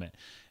the moment,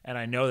 and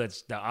I know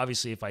that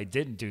obviously if I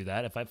didn't do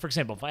that, for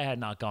example, if I had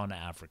not gone to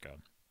Africa,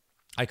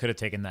 I could have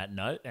taken that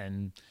nut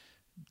and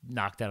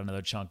knocked out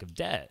another chunk of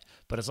debt.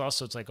 But it's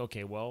like,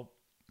 okay, well,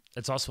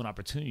 it's also an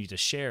opportunity to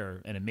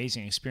share an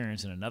amazing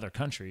experience in another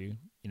country,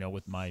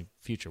 with my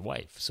future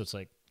wife. So it's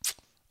like,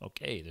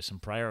 okay, there's some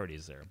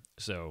priorities there.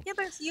 So yeah,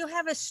 but you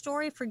have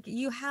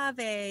you have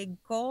a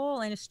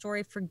goal and a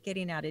story for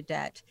getting out of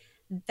debt.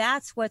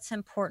 That's what's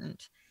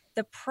important.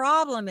 The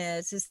problem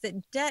is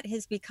that debt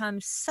has become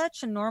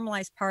such a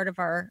normalized part of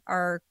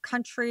our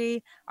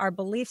country, our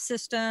belief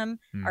system,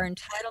 our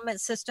entitlement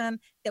system,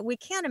 that we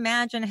can't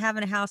imagine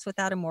having a house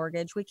without a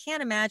mortgage. We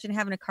can't imagine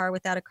having a car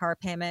without a car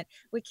payment.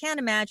 We can't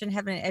imagine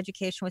having an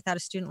education without a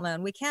student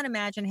loan. We can't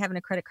imagine having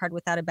a credit card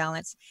without a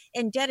balance.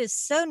 And debt is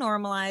so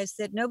normalized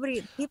that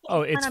people.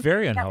 Oh, it's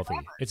very unhealthy.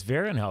 It's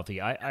very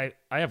unhealthy. I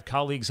have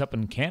colleagues up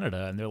in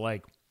Canada, and they're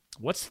like,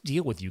 what's the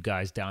deal with you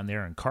guys down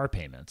there in car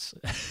payments?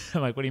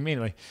 I'm like, what do you mean?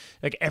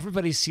 Like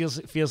everybody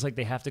feels like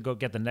they have to go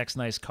get the next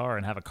nice car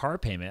and have a car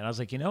payment. And I was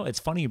like, it's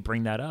funny you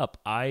bring that up.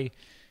 I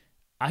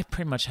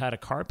pretty much had a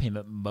car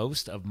payment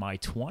most of my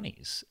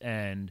 20s,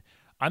 and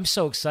I'm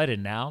so excited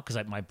now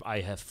because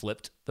I have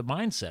flipped the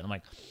mindset. I'm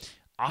like,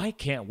 I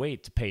can't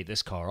wait to pay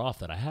this car off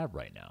that I have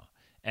right now.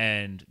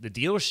 And the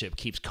dealership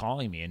keeps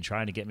calling me and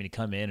trying to get me to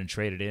come in and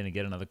trade it in and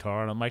get another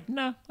car. And I'm like,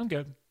 nah, I'm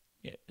good.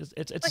 Yeah,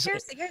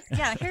 here's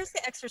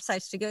the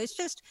exercise to go. It's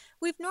just,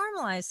 we've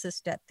normalized this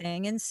debt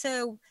thing. And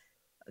so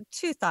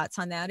 2 thoughts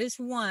on that is,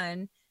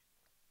 one,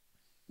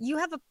 you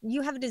have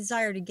a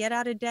desire to get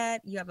out of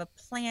debt. You have a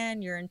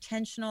plan. You're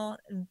intentional.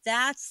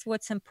 That's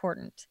what's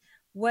important.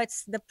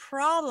 What's the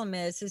problem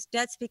is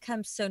debt's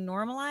become so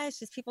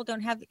normalized is people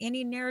don't have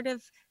any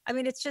narrative. I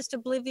mean, it's just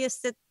oblivious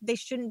that they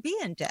shouldn't be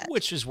in debt.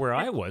 Which is where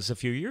I was a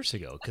few years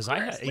ago. Because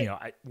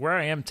where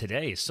I am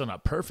today is still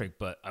not perfect,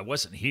 but I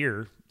wasn't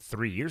here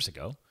 3 years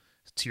ago.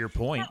 To your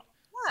point,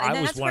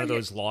 I was one of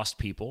those lost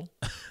people.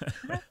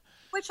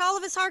 Which all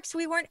of us are, because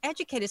we weren't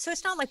educated. So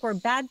it's not like we're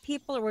bad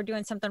people or we're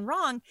doing something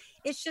wrong.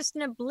 It's just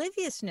an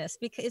obliviousness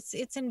because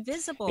it's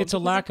invisible. It's a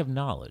lack of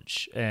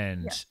knowledge.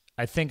 And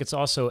I think it's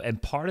also,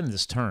 and pardon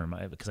this term,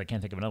 because I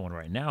can't think of another one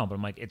right now, but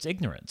I'm like, it's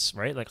ignorance,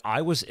 right? Like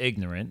I was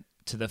ignorant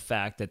to the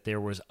fact that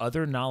there was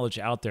other knowledge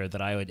out there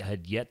that I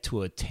had yet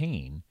to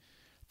attain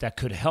that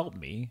could help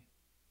me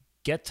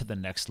get to the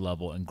next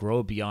level and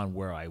grow beyond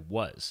where I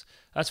was.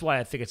 That's why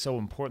I think it's so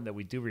important that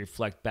we do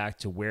reflect back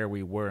to where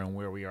we were and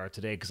where we are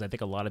today, because I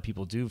think a lot of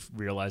people do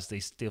realize they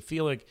still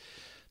feel like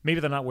maybe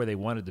they're not where they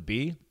wanted to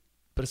be,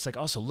 but it's like,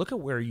 also look at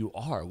where you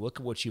are. Look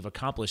at what you've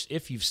accomplished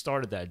if you've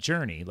started that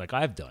journey like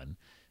I've done.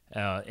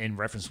 In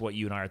reference to what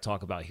you and I are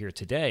talking about here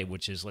today,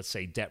 which is, let's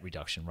say, debt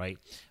reduction, right?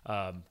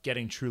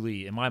 Getting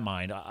truly, in my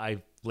mind,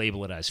 I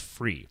label it as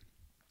free.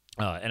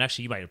 And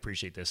actually, you might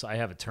appreciate this. I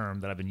have a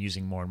term that I've been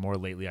using more and more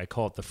lately. I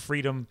call it the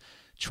freedom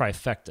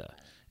trifecta.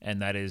 And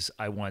that is,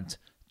 I want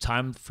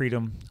time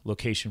freedom,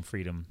 location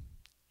freedom,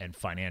 and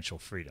financial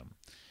freedom.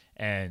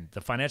 And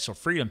the financial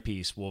freedom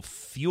piece will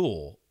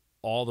fuel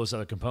all those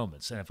other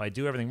components. And if I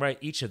do everything right,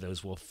 each of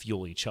those will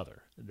fuel each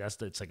other.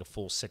 It's like a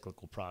full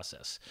cyclical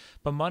process.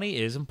 But money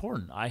is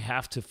important. I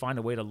have to find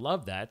a way to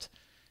love that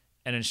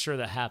and ensure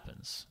that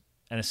happens.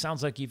 And it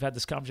sounds like you've had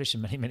this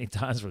conversation many, many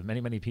times with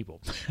many, many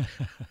people.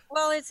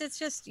 Well, it's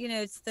just,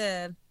 it's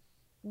the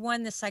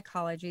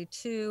psychology.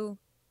 2,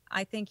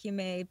 I think you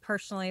may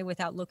personally,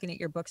 without looking at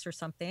your books or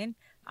something,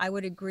 I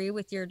would agree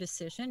with your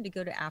decision to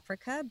go to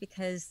Africa,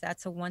 because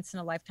that's a once in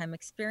a lifetime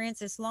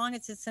experience. As long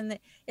as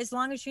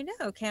you know,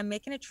 okay, I'm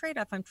making a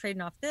trade-off. I'm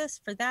trading off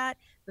this for that,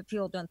 but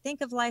people don't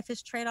think of life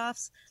as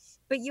trade-offs,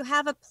 but you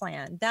have a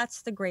plan.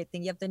 That's the great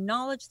thing. You have the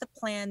knowledge, the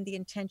plan, the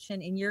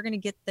intention, and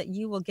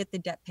you will get the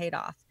debt paid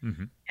off.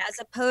 Mm-hmm. As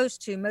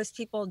opposed to most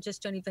people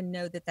just don't even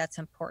know that that's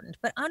important.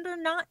 But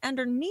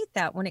underneath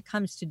that, when it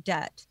comes to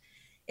debt,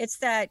 it's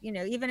that,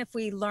 even if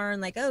we learn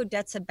like, oh,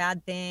 debt's a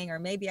bad thing, or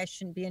maybe I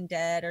shouldn't be in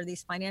debt, or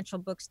these financial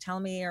books tell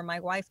me, or my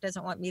wife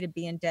doesn't want me to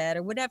be in debt,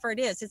 or whatever it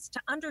is, it's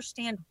to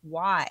understand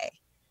why.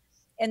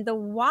 And the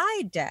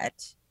why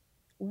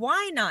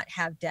not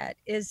have debt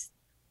is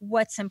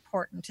what's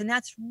important. And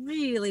that's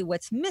really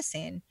what's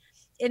missing.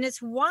 And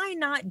it's why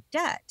not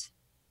debt?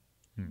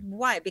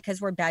 Why? Because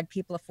we're bad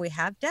people if we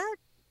have debt?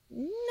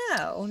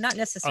 No, not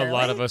necessarily. A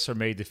lot of us are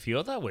made to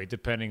feel that way,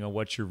 depending on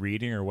what you're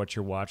reading or what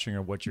you're watching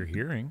or what you're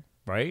hearing.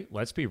 Right?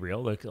 Let's be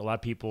real. Like a lot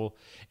of people,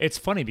 it's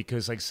funny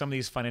because like some of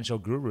these financial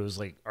gurus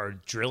like are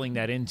drilling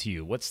that into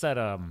you. What's that?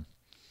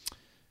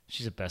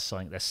 She's a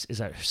best-selling. Is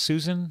that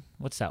Susan?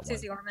 What's that one?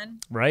 Susie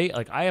Orman. Right?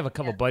 Like I have a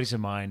couple buddies of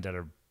mine that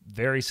are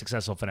very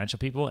successful financial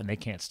people, and they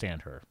can't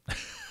stand her.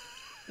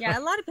 Yeah, a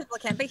lot of people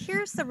can. But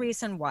here's the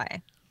reason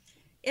why.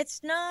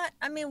 It's not.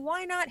 I mean,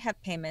 why not have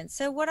payments?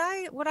 So what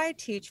I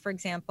teach, for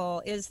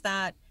example, is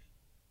that,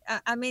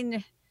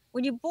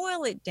 when you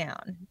boil it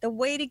down, the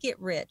way to get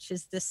rich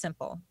is this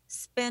simple: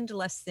 spend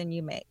less than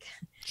you make.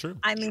 True.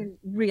 I mean,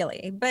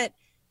 really. But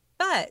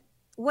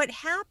what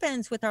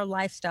happens with our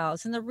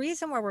lifestyles, and the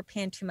reason why we're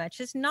paying too much,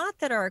 is not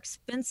that our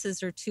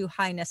expenses are too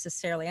high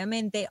necessarily. I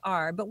mean, they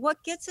are. But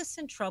what gets us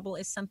in trouble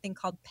is something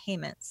called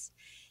payments.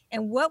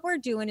 And what we're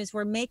doing is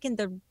we're making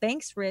the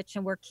banks rich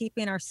and we're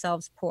keeping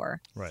ourselves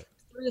poor. Right.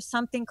 Through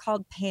something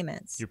called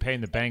payments. You're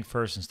paying the bank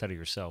first instead of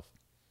yourself.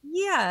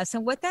 Yes.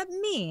 And what that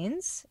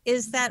means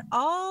is that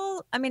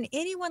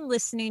anyone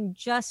listening,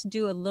 just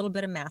do a little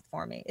bit of math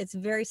for me. It's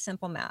very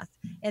simple math.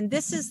 And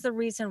this is the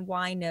reason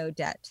why no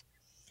debt.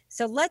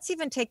 So let's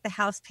even take the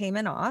house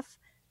payment off,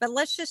 but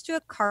let's just do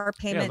a car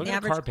payment. Yeah, look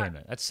at a car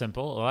payment. That's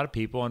simple. A lot of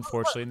people,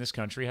 unfortunately, in this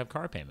country have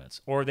car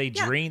payments, or they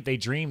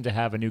dream to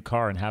have a new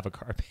car and have a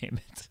car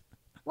payment.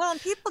 Well,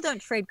 and people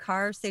don't trade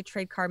cars. They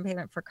trade car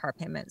payment for car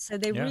payment. So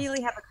they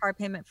really have a car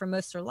payment for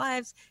most of their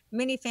lives.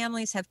 Many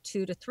families have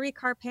 2 to 3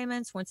 car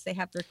payments once they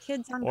have their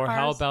kids on cars. Or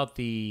how about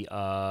the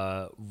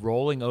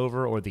rolling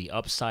over or the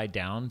upside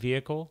down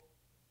vehicle?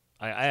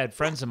 I had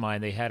friends of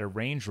mine, they had a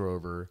Range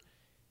Rover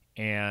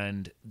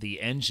and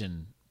the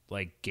engine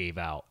like gave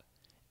out.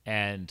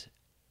 And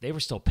they were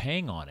still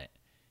paying on it,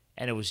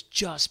 and it was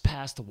just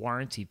past the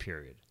warranty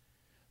period.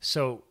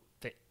 So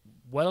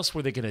what else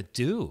were they going to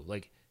do?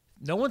 Like,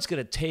 no one's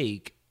going to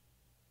take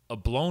a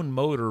blown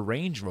motor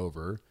Range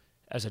Rover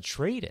as a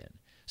trade-in.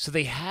 So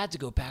they had to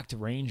go back to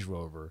Range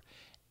Rover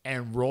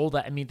and roll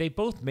that. I mean, they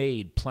both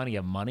made plenty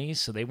of money,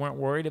 so they weren't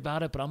worried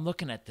about it. But I'm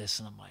looking at this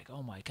and I'm like,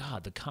 oh my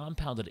God, the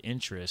compounded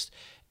interest,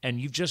 and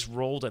you've just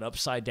rolled an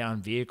upside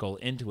down vehicle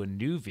into a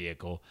new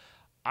vehicle.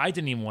 I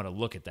didn't even want to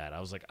look at that. I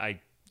was like,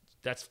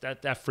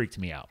 that freaked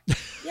me out.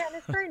 Yeah,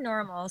 that's very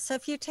normal. So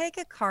if you take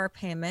a car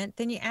payment,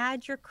 then you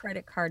add your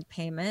credit card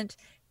payment,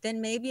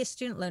 then maybe a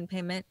student loan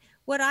payment.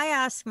 What I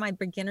ask my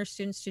beginner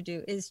students to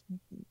do is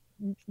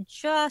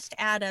just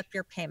add up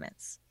your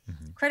payments.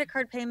 Mm-hmm. Credit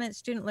card payment,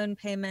 student loan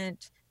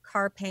payment,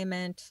 car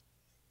payment.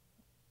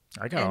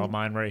 I got all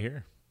mine right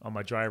here on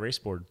my dry erase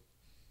board.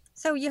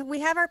 So we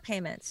have our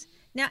payments.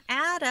 Now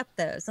add up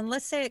those, and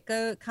let's say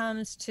it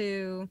comes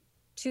to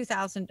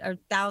 $2,000 or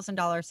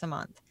 $1,000 a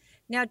month.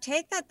 Now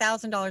take that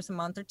 $1,000 a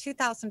month or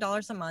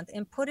 $2,000 a month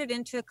and put it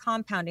into a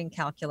compounding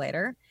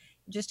calculator,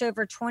 just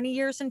over 20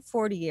 years and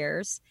 40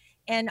 years.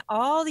 And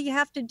all you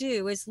have to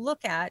do is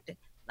look at,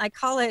 I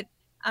call it,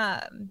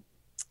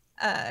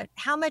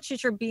 how much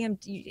is your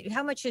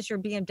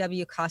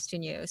BMW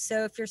costing you?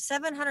 So if your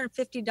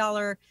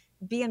 $750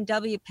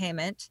 BMW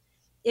payment,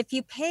 if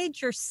you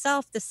paid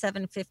yourself the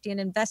 $750 and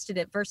invested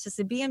it versus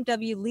the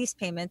BMW lease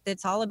payment,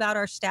 that's all about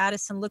our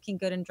status and looking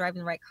good and driving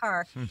the right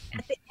car.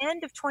 At the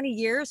end of 20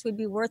 years, would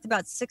be worth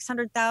about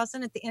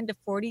 $600,000. At the end of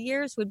 40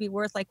 years, would be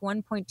worth like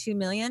 $1.2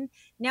 million.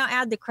 Now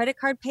add the credit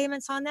card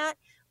payments on that.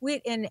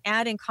 And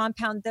add and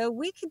compound, though,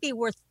 we could be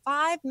worth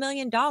 $5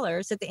 million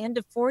at the end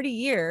of 40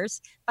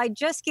 years by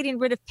just getting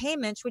rid of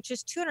payments, which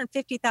is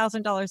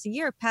 $250,000 a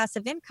year of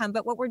passive income.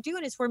 But what we're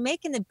doing is we're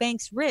making the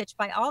banks rich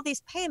by all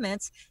these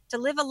payments to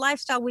live a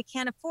lifestyle we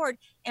can't afford.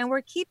 And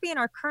we're keeping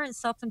our current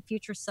self and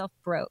future self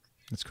broke.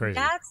 That's crazy.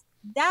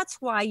 That's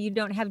why you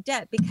don't have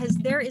debt, because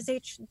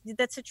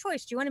that's a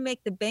choice. Do you want to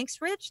make the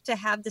banks rich to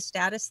have the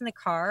status in the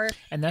car?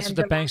 And that's what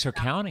the banks are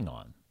counting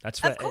on. That's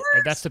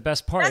the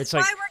best part. That's why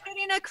we're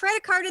getting a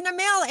credit card in the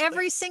mail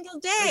every single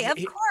day. Of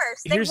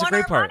course. Here's the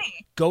great part.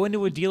 Money. Go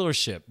into a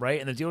dealership, right?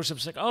 And the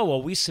dealership's like, oh,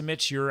 well, we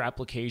submit your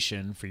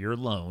application for your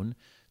loan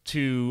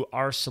to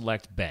our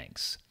select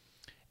banks.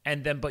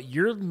 And then, but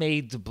you're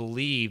made to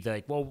believe that,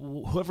 like, well,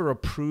 whoever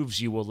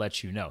approves you will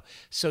let you know.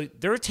 So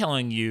they're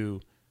telling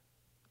you,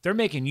 they're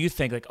making you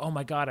think like, oh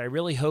my God, I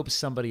really hope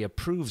somebody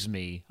approves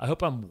me. I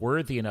hope I'm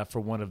worthy enough for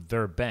one of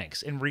their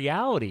banks. In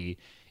reality,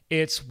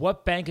 it's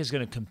what bank is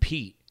going to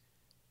compete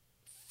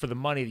for the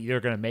money that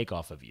you're going to make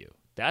off of you.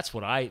 That's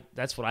what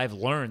I've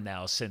learned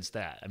now since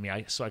that. I mean,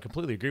 I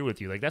completely agree with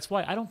you. Like, that's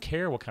why I don't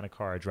care what kind of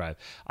car I drive.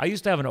 I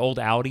used to have an old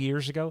Audi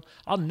years ago.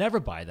 I'll never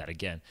buy that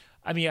again.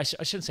 I mean, I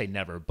shouldn't say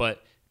never,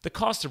 but the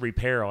cost of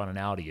repair on an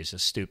Audi is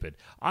just stupid.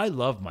 I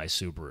love my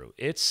Subaru.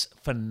 It's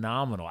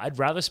phenomenal. I'd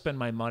rather spend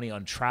my money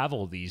on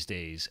travel these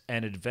days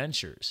and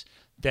adventures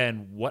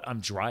than what I'm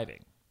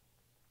driving.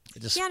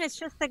 And it's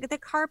just the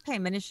car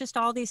payment. It's just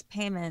all these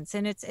payments,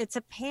 and it's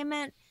a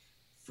payment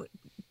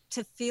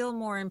to feel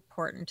more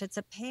important. It's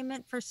a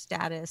payment for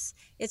status.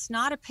 It's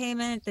not a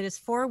payment that is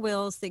four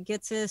wheels that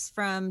gets us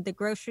from the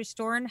grocery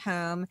store and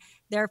home.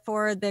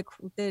 Therefore,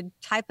 the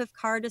type of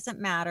car doesn't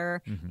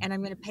matter. Mm-hmm. And I'm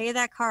going to pay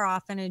that car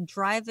off and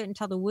drive it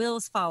until the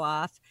wheels fall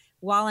off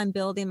while I'm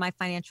building my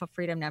financial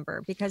freedom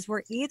number. Because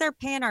we're either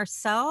paying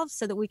ourselves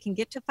so that we can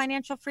get to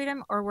financial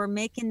freedom, or we're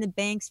making the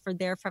banks for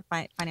their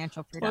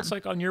financial freedom. Well, it's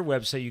like on your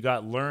website, you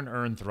got Learn,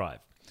 Earn, Thrive.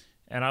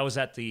 And I was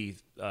at the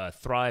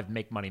Thrive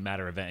Make Money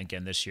Matter event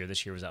again this year.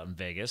 This year was out in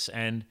Vegas.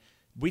 And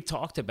we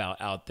talked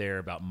about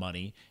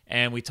money.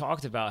 And we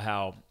talked about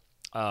how,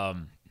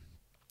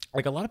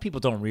 like, a lot of people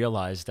don't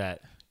realize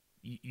that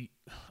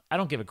I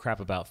don't give a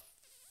crap about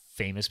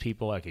famous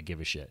people. I could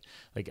give a shit.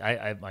 Like,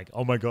 I'm like,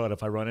 oh my God,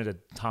 if I run into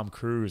Tom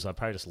Cruise, I'll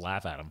probably just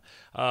laugh at him.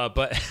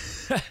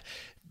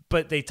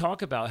 But they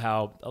talk about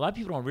how a lot of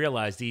people don't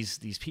realize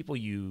these people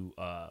you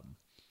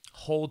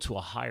hold to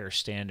a higher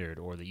standard,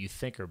 or that you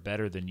think are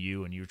better than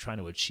you, and you're trying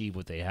to achieve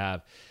what they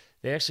have.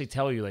 They actually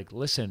tell you, like,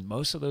 listen,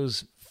 most of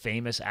those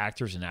famous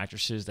actors and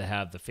actresses that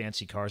have the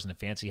fancy cars and the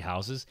fancy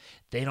houses,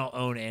 they don't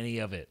own any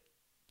of it.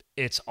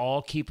 It's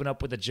all keeping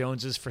up with the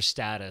Joneses for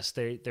status.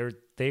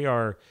 They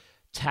are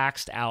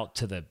taxed out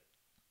to the,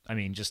 I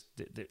mean, just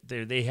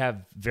they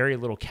have very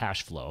little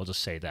cash flow. I'll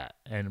just say that.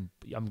 And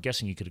I'm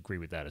guessing you could agree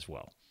with that as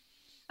well.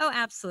 Oh,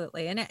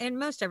 absolutely. And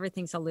most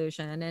everything's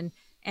illusion.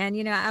 And,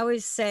 you know, I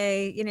always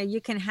say, you know,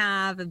 you can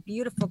have a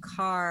beautiful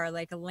car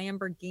like a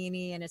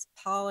Lamborghini, and it's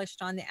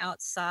polished on the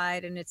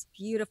outside and it's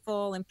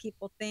beautiful, and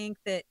people think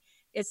that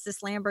it's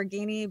this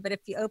Lamborghini. But if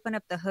you open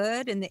up the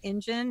hood and the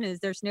engine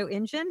there's no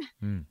engine,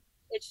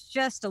 it's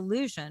just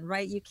illusion,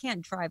 right? You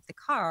can't drive the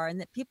car. And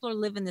that people are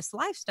living this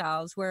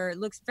lifestyles where it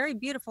looks very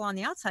beautiful on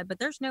the outside, but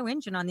there's no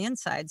engine on the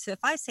inside. So if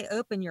I say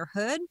open your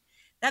hood,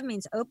 that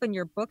means open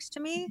your books to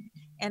me,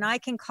 and I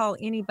can call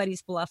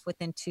anybody's bluff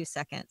within 2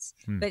 seconds.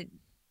 But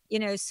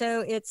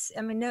So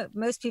I mean, no,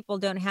 most people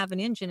don't have an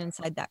engine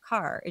inside that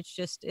car. It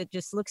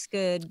just looks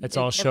good. It's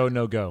all show,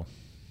 no go.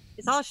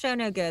 It's all show,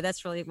 no go.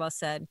 That's really well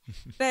said.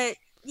 But,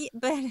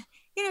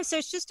 so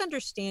it's just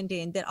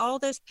understanding that all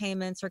those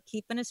payments are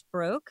keeping us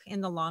broke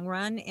in the long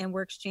run, and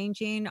we're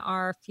exchanging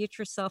our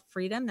future self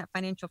freedom, that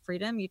financial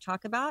freedom you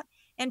talk about.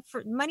 And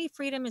for money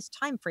freedom is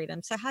time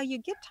freedom. So how you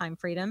get time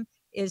freedom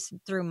is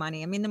through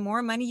money. I mean, the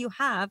more money you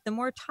have, the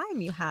more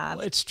time you have.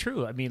 Well, it's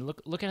true. I mean,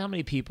 look at how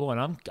many people,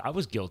 and I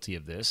was guilty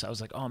of this. I was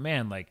like, oh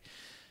man, like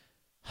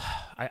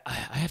I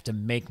have to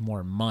make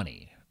more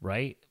money,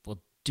 right?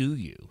 Well, do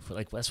you?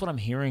 That's what I'm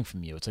hearing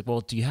from you. It's like,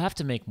 well, do you have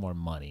to make more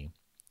money,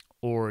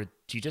 or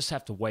do you just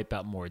have to wipe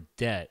out more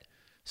debt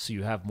so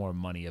you have more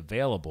money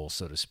available,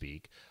 so to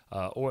speak?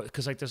 Or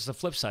because there's the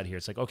flip side here.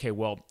 It's like, okay,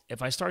 well,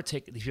 if I start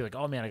if you're like,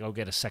 oh man, I go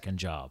get a second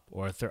job,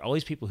 or if there are all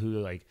these people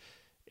who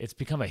it's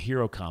become a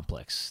hero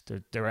complex.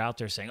 They're out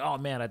there saying, oh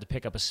man, I had to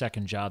pick up a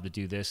second job to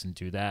do this and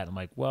do that. I'm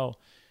like, well,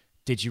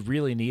 did you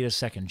really need a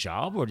second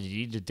job, or did you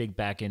need to dig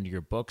back into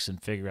your books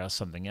and figure out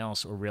something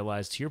else, or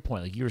realize, to your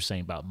point, like you were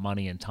saying about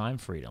money and time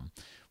freedom,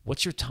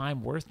 what's your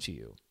time worth to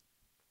you?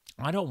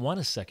 I don't want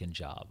a second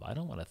job. I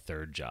don't want a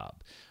third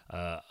job.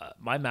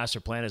 My master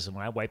plan is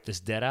when I wipe this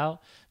debt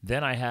out,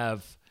 then I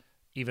have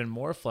even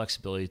more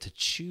flexibility to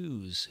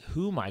choose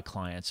who my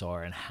clients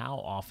are and how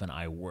often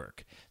I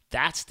work.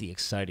 That's the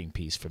exciting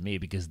piece for me,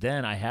 because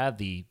then I have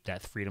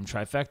that freedom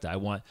trifecta. I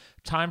want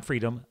time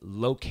freedom,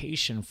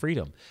 location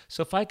freedom.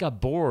 So if I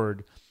got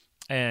bored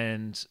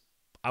and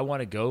I want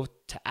to go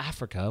to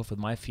Africa with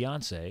my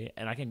fiance,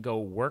 and I can go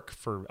work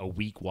for a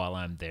week while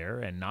I'm there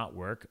and not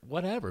work,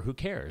 whatever, who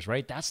cares,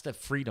 right? That's the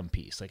freedom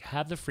piece. Like,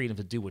 have the freedom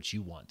to do what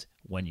you want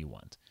when you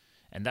want.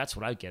 And that's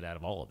what I get out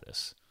of all of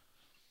this.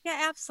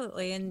 Yeah,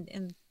 absolutely.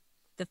 And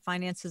the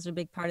finances are a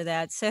big part of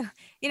that. So,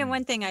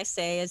 one thing I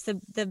say is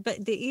the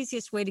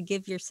easiest way to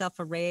give yourself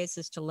a raise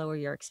is to lower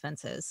your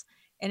expenses.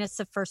 And it's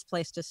the first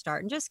place to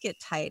start, and just get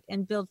tight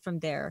and build from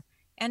there.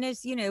 And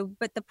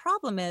but the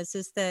problem is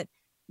that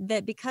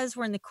because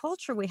we're in the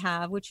culture we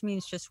have, which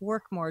means just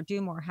work more,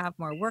 do more, have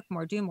more, work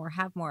more, do more,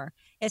 have more,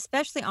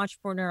 especially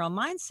entrepreneurial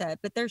mindset.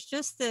 But there's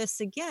just this,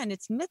 again,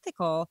 it's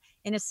mythical.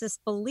 And it's this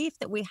belief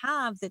that we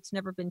have that's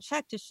never been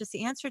checked. It's just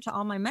the answer to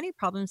all my money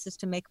problems is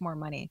to make more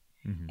money.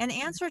 Mm-hmm. And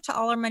the answer to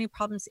all our money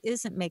problems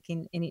isn't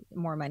making any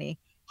more money.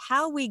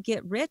 How we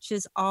get rich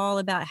is all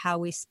about how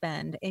we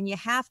spend. And you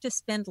have to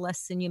spend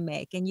less than you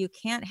make. And you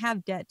can't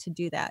have debt to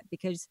do that,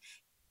 because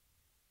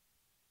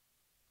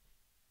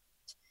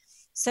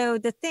so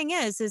the thing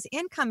is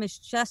income is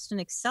just an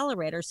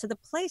accelerator. So the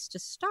place to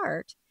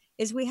start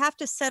is we have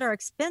to set our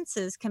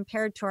expenses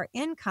compared to our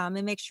income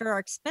and make sure our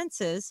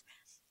expenses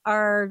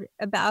are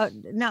about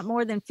not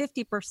more than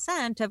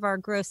 50% of our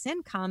gross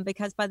income,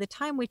 because by the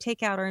time we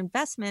take out our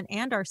investment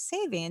and our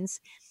savings,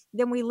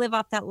 then we live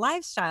off that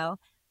lifestyle.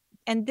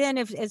 And then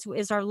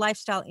as our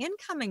lifestyle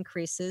income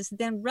increases,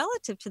 then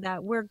relative to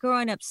that, we're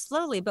growing up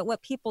slowly. But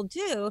what people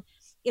do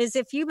is,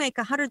 if you make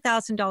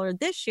 $100,000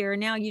 this year,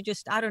 now you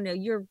just, I don't know,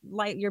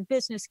 your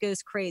business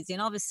goes crazy,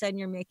 and all of a sudden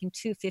you're making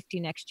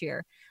 $250 next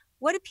year.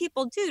 What do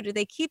people do? Do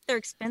they keep their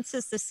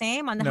expenses the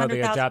same on the $100,000? No,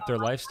 they adapt their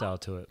lifestyle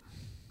to it.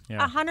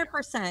 Yeah.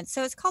 100%.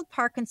 So it's called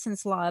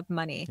Parkinson's Law of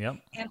Money. Yep.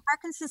 And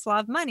Parkinson's Law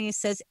of Money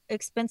says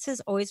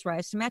expenses always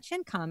rise to match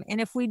income. And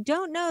if we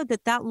don't know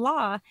that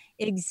law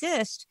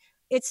exists,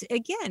 it's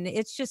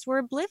just, we're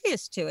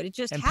oblivious to it. It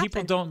just happens. And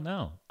people don't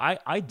know.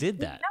 I did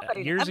that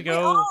years ago.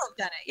 We all have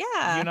done it.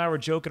 Yeah. You and I were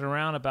joking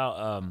around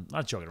about,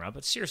 not joking around,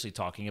 but seriously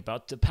talking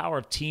about the power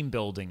of team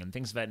building and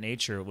things of that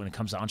nature when it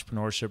comes to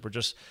entrepreneurship. Or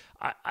just,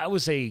 I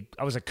was a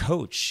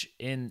coach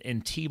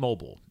in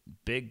T-Mobile,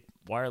 big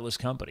wireless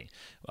company.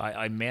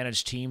 I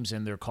managed teams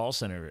in their call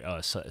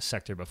center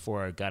sector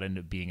before I got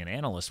into being an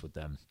analyst with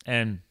them.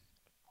 And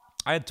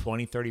I had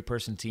 20, 30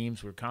 person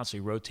teams. We were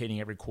constantly rotating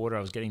every quarter.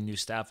 I was getting new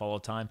staff all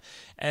the time.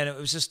 And it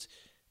was just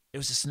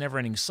a never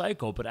ending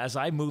cycle. But as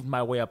I moved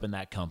my way up in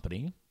that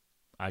company,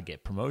 I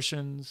get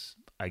promotions,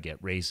 I get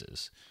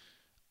raises.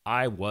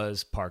 I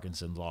was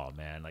Parkinson's Law,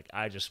 man. Like,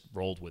 I just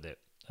rolled with it.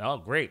 Oh,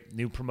 great.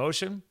 New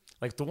promotion.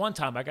 Like, the one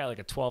time I got like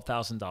a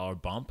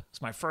 $12,000 bump.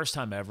 It's my first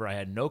time ever. I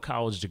had no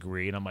college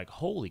degree. And I'm like,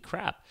 holy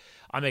crap.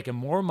 I'm making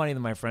more money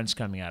than my friends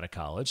coming out of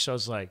college. So I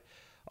was like,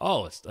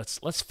 oh,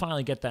 let's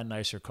finally get that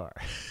nicer car.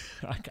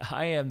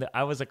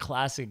 I was a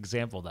classic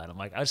example of that. I'm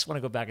like, I just want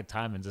to go back in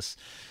time and just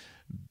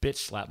bitch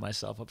slap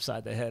myself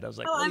upside the head. I was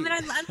like, I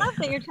love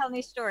that you're telling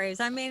these stories.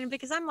 I mean,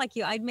 because I'm like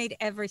you, I'd made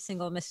every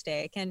single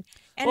mistake, and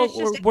well, it's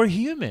just we're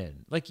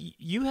human. Like,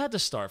 you had to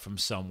start from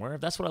somewhere.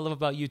 That's what I love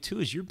about you too,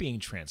 is you're being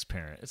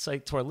transparent. It's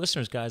like, to our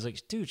listeners, guys,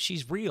 like, dude,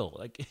 she's real.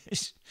 Like,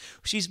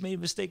 she's made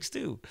mistakes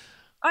too.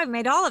 I've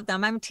made all of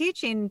them. I'm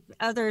teaching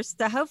others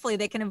that hopefully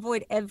they can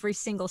avoid every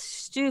single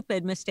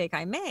stupid mistake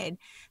I made.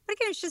 But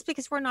again, it's just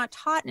because we're not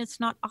taught and it's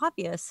not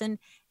obvious. And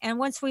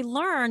once we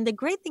learn, the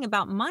great thing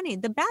about money,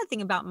 the bad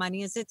thing about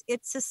money is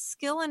it's a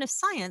skill and a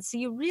science. So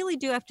you really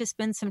do have to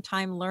spend some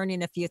time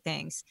learning a few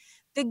things.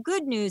 The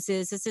good news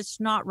is it's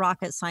not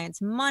rocket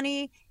science.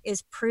 Money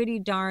is pretty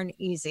darn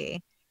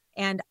easy.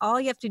 And all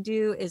you have to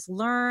do is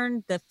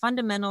learn the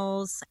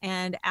fundamentals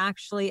and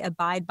actually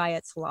abide by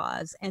its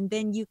laws. And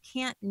then you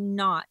can't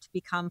not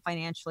become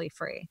financially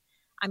free.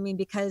 I mean,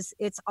 because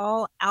it's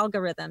all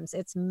algorithms,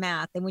 it's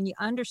math. And when you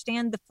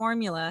understand the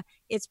formula,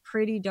 it's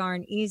pretty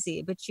darn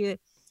easy.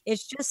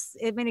 It's just,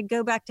 I mean, to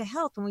go back to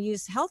health, when we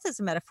use health as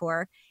a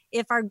metaphor,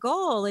 if our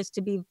goal is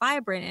to be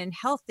vibrant and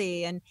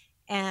healthy and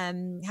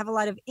have a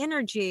lot of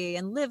energy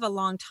and live a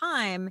long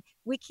time,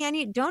 we can't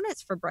eat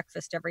donuts for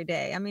breakfast every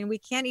day. I mean, we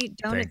can't eat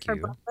donuts for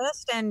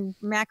breakfast and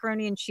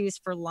macaroni and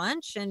cheese for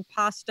lunch and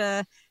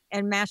pasta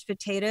and mashed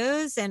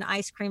potatoes and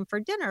ice cream for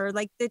dinner.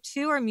 Like, the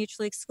two are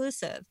mutually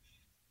exclusive.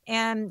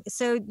 And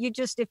so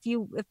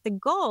if the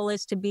goal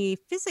is to be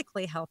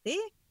physically healthy,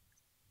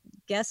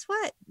 guess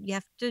what? You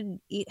have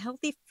to eat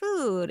healthy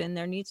food, and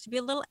there needs to be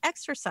a little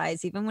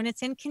exercise, even when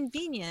it's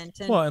inconvenient.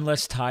 And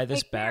let's tie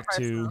this back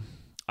to,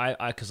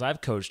 because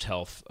I've coached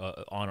health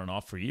on and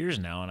off for years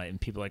now, and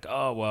people are like,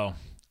 oh, well,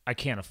 I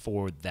can't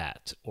afford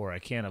that, or I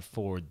can't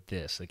afford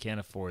this, I can't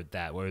afford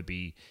that, whether it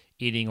be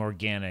eating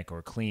organic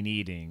or clean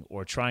eating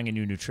or trying a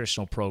new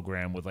nutritional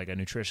program with like a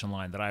nutrition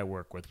line that I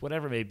work with,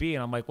 whatever it may be.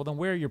 And I'm like, well, then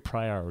where are your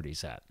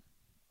priorities at,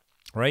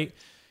 right?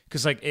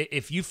 Because like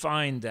if you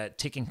find that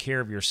taking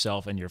care of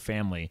yourself and your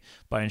family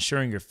by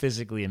ensuring you're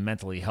physically and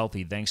mentally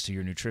healthy thanks to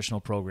your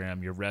nutritional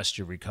program, your rest,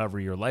 your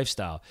recovery, your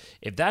lifestyle,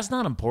 if that's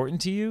not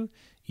important to you,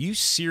 you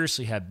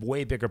seriously have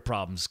way bigger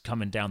problems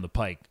coming down the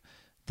pike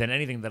than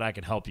anything that I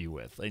could help you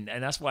with. And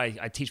that's why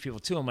I teach people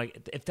too. I'm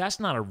like, if that's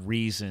not a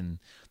reason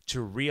to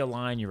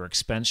realign your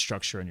expense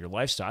structure and your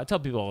lifestyle, I tell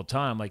people all the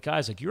time, like,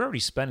 guys, like, you're already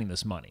spending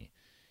this money.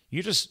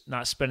 You're just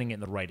not spending it in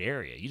the right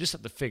area. You just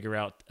have to figure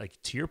out, like,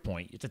 to your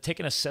point, you have to take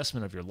an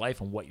assessment of your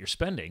life and what you're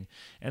spending.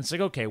 And it's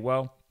like, okay,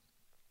 well,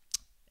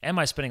 am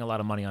I spending a lot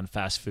of money on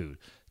fast food,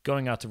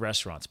 going out to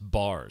restaurants,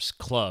 bars,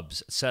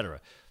 clubs,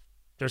 etc.?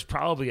 There's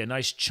probably a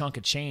nice chunk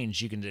of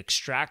change you can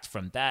extract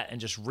from that and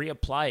just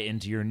reapply it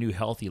into your new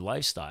healthy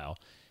lifestyle.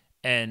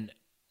 And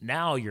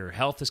now your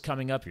health is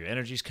coming up, your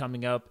energy is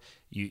coming up,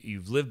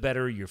 you've lived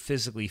better, you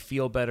physically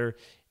feel better.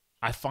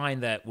 I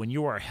find that when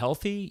you are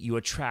healthy, you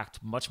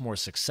attract much more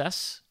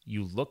success,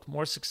 you look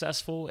more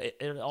successful.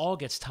 It all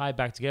gets tied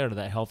back together to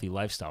that healthy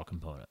lifestyle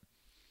component.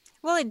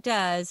 Well, it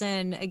does.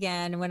 And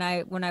again, when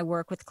I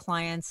work with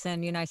clients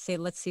and, I say,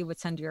 let's see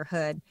what's under your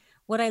hood.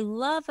 What I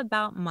love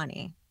about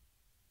money,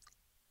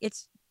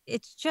 it's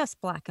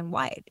just black and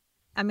white.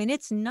 I mean,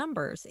 it's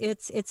numbers,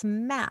 it's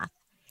math.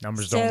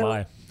 Numbers don't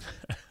lie.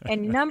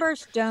 And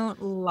numbers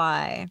don't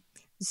lie.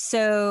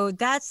 So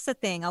that's the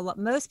thing.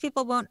 Most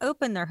people won't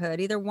open their hood.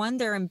 Either one,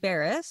 they're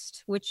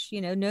embarrassed, which,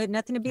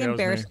 nothing to be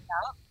embarrassed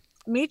about.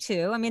 Me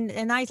too. I mean,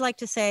 and I like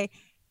to say,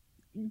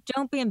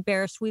 don't be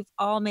embarrassed. We've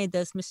all made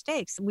those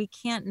mistakes. We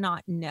can't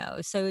not know.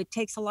 So it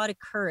takes a lot of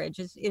courage.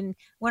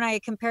 When I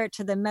compare it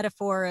to the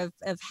metaphor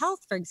of health,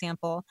 for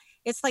example,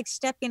 it's like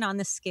stepping on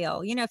the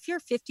scale. If you're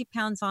 50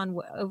 pounds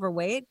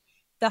overweight,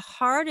 the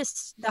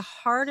hardest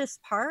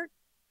part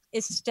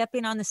is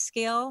stepping on the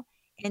scale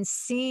and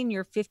seeing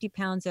you're 50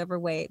 pounds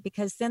overweight,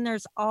 because then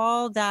there's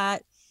all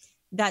that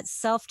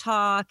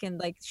self-talk and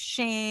like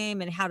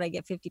shame and how did I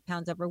get 50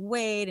 pounds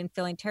overweight and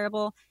feeling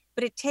terrible.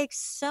 But it takes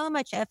so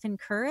much effing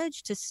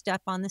courage to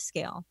step on the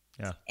scale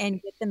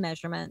and get the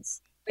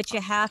measurements. But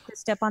you have to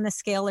step on the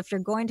scale if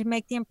you're going to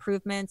make the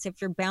improvements,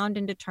 if you're bound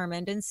and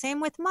determined. And same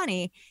with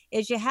money,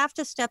 is you have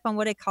to step on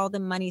what I call the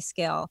money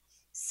scale.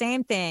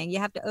 Same thing. You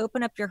have to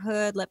open up your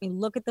hood. Let me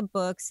look at the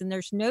books. And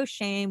there's no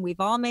shame. We've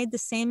all made the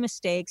same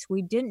mistakes.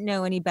 We didn't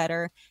know any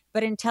better.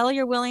 But until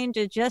you're willing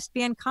to just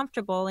be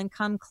uncomfortable and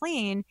come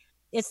clean,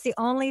 it's the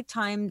only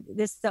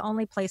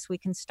place we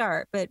can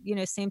start. But,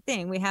 same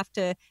thing. We have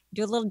to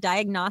do a little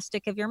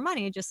diagnostic of your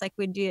money, just like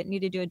we need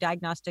to do a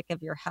diagnostic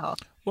of your health.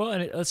 Well,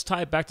 and let's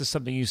tie it back to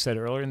something you said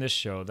earlier in this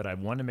show that I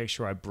wanted to make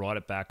sure I brought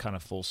it back kind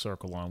of full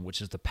circle on,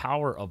 which is the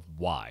power of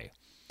why.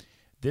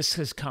 This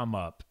has come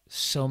up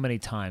so many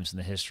times in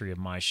the history of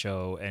my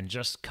show and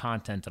just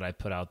content that I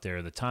put out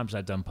there, the times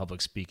I've done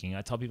public speaking.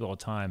 I tell people all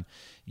the time,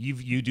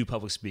 you do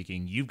public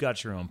speaking, you've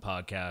got your own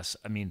podcast.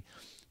 I mean,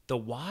 the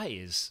why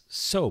is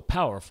so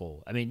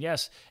powerful. I mean,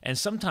 yes. And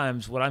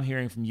sometimes what I'm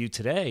hearing from you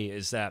today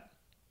is that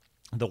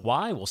the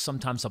why will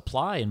sometimes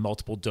apply in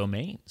multiple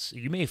domains.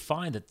 You may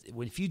find that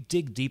if you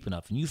dig deep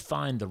enough and you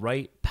find the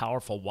right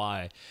powerful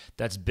why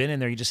that's been in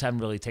there, you just haven't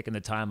really taken the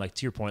time, like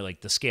to your point,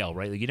 like the scale,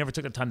 right? Like you never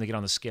took the time to get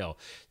on the scale.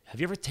 Have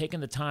you ever taken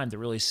the time to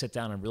really sit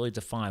down and really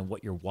define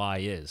what your why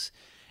is?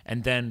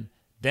 And then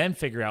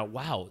figure out,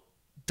 wow,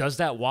 does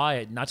that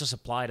why not just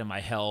apply to my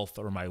health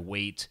or my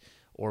weight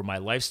or my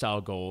lifestyle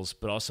goals,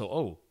 but also,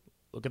 oh,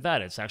 look at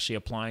that, it's actually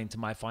applying to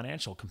my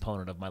financial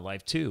component of my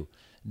life too.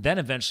 Then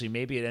eventually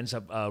maybe it ends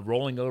up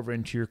rolling over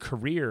into your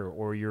career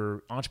or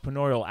your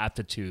entrepreneurial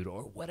aptitude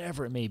or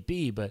whatever it may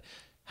be. But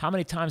how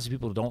many times do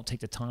people don't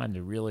take the time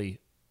to really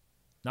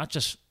not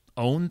just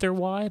own their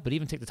why, but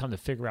even take the time to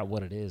figure out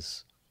what it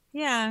is?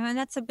 Yeah, and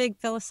that's a big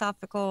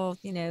philosophical,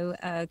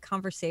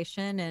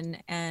 conversation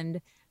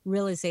and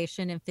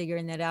realization and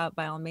figuring that out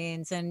by all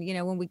means. And,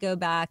 when we go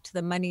back to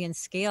the money and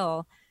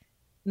scale,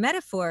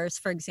 metaphors,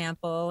 for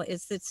example,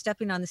 is that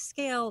stepping on the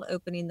scale,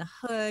 opening the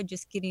hood,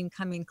 just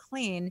coming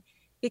clean.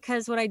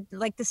 Because what I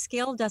like, the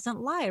scale doesn't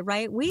lie,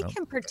 right? We Nope.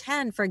 can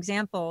pretend, for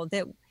example,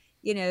 that,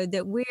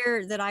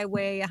 that I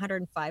weigh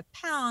 105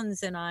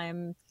 pounds and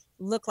I'm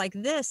look like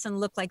this and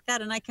look like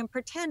that. And I can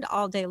pretend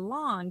all day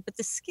long, but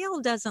the scale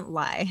doesn't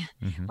lie.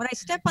 Mm-hmm. When I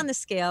step on the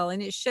scale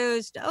and it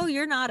shows, oh,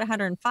 you're not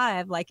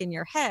 105, like in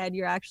your head,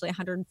 you're actually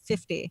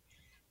 150.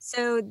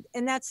 So,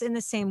 and that's in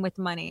the same with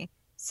money.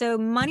 So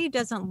money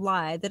doesn't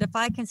lie, that if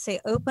I can say,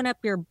 open up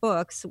your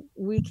books,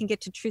 we can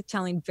get to truth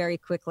telling very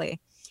quickly.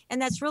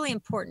 And that's really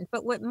important.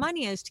 But what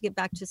money is, to get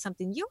back to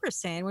something you were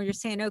saying, where you're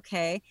saying,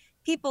 okay,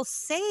 people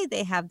say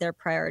they have their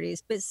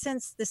priorities, but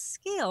since the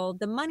scale,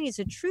 the money is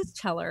a truth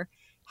teller,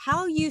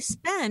 how you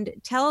spend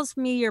tells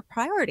me your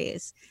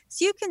priorities.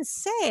 So you can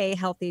say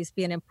healthy is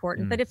being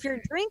important, but if you're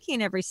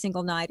drinking every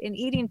single night and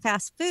eating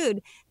fast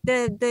food,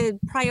 the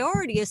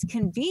priority is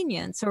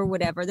convenience or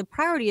whatever. The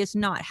priority is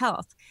not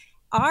health.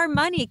 Our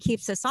money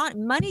keeps us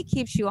on. Money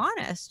keeps you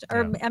honest,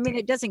 or I mean,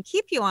 it doesn't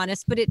keep you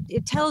honest, but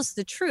it tells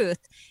the truth.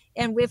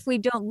 And if we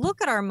don't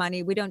look at our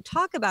money, we don't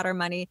talk about our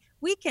money,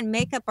 we can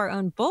make up our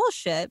own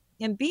bullshit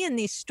and be in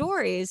these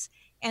stories.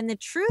 And the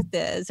truth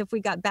is, if we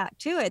got back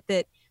to it,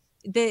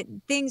 that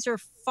things are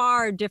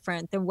far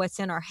different than what's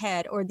in our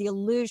head, or the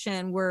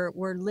illusion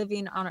we're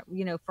living on,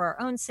 for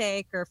our own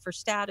sake or for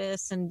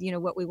status and,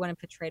 what we want to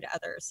portray to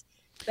others.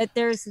 But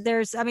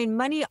I mean,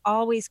 money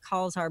always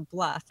calls our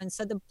bluff. And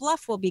so the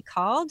bluff will be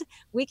called.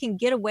 We can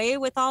get away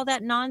with all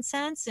that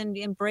nonsense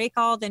and break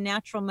all the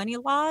natural money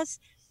laws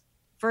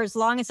for as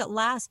long as it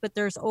lasts. But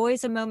there's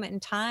always a moment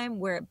in time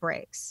where it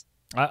breaks.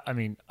 I'm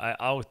going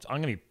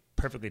to be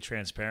perfectly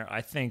transparent.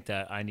 I think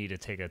that I need to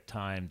take a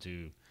time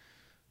to,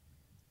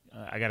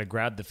 I got to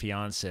grab the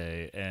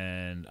fiance,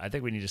 and I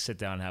think we need to sit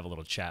down and have a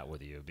little chat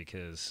with you,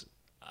 because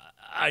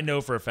I know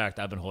for a fact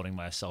I've been holding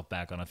myself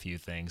back on a few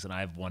things, and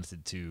I've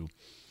wanted to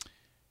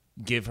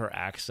give her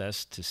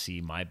access to see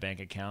my bank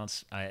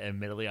accounts.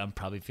 Admittedly, I'm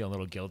probably feeling a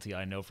little guilty.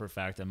 I know for a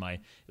fact that at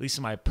least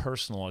in my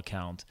personal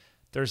account,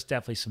 there's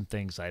definitely some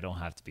things I don't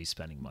have to be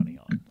spending money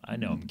on. I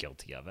know I'm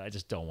guilty of it. I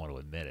just don't want to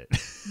admit it.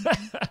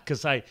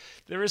 Because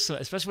there is some,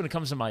 especially when it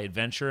comes to my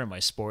adventure and my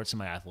sports and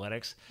my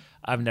athletics,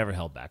 I've never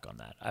held back on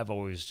that. I've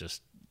always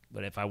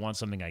but if I want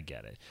something, I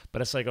get it.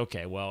 But it's like,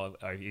 okay, well,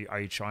 are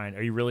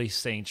you really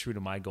staying true to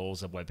my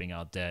goals of wiping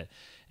out debt?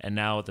 And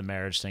now with the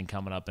marriage thing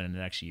coming up in the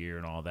next year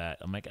and all that,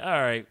 I'm like, all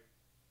right,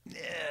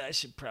 yeah, I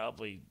should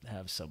probably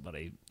have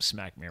somebody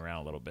smack me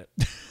around a little bit.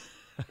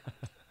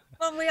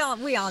 Well,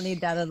 we all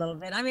need that a little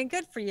bit. I mean,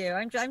 good for you.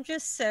 I'm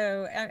just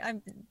so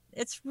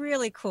it's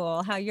really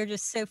cool how you're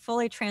just so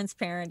fully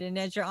transparent, and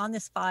as you're on the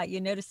spot, you're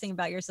noticing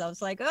about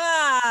yourselves like,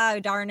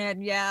 darn it,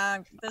 yeah.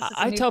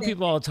 I tell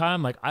people all the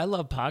time, like, I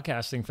love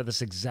podcasting for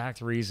this exact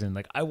reason.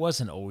 Like, I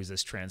wasn't always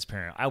this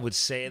transparent. I would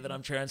say that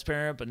I'm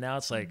transparent, but now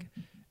it's like,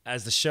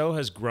 as the show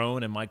has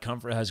grown and my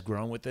comfort has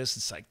grown with this,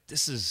 it's like,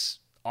 this is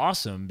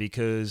awesome,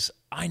 because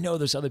I know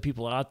there's other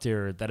people out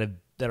there that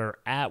are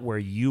at where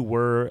you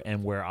were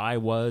and where I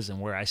was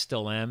and where I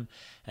still am.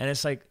 And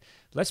it's like,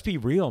 let's be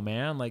real,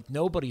 man. Like,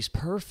 nobody's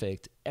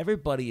perfect.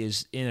 Everybody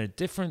is in a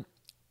different,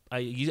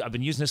 I've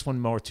been using this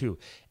one more too.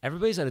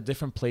 Everybody's at a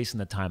different place in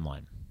the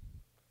timeline.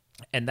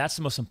 And that's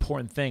the most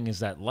important thing, is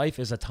that life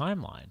is a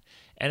timeline.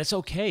 And it's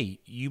okay.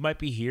 You might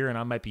be here and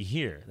I might be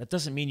here. That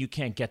doesn't mean you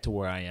can't get to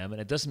where I am.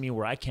 And it doesn't mean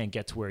where I can't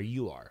get to where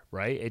you are,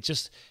 right?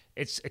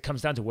 It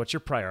comes down to what's your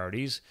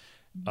priorities.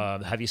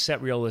 Have you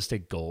set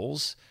realistic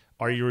goals?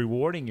 Are you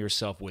rewarding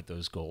yourself with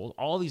those goals?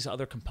 All these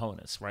other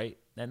components, right?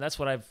 And that's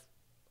what I've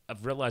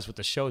realized with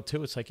the show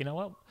too. It's like, you know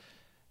what?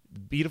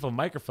 Beautiful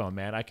microphone,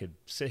 man. I could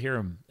sit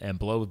here and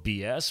blow with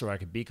BS, or I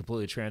could be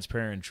completely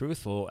transparent and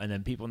truthful, and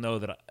then people know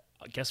that,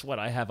 guess what?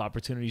 I have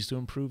opportunities to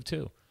improve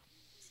too.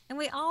 And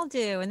we all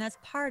do, and that's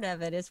part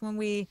of it, is when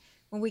we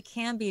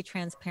can be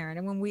transparent,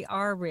 and when we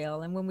are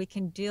real, and when we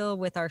can deal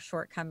with our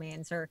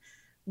shortcomings or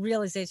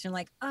realization,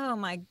 like, oh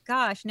my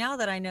gosh, now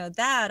that I know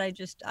that,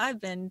 I've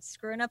been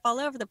screwing up all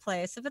over the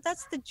place. But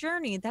that's the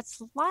journey,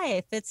 that's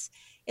life, it's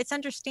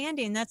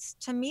understanding. That's,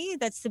 to me,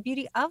 that's the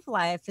beauty of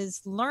life,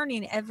 is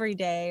learning every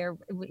day, or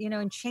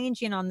and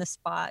changing on the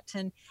spot,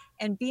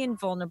 and being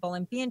vulnerable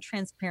and being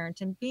transparent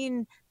and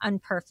being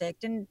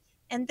imperfect, and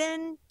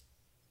then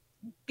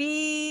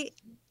be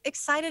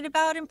excited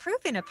about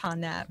improving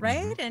upon that,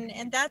 right? Mm-hmm.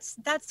 And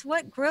that's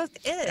what growth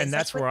is. And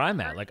that's where I'm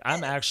at. Like,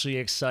 I'm actually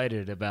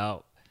excited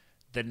about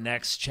the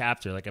next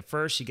chapter. Like, at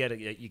first you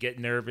get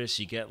nervous,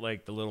 you get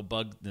like the little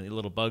bugs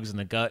in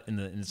the gut, and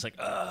it's like,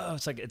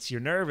 you're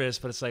nervous,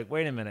 but it's like,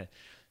 wait a minute,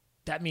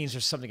 that means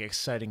there's something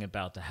exciting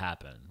about to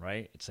happen,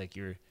 right? It's like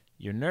you're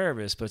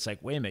nervous, but it's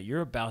like, wait a minute,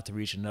 you're about to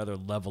reach another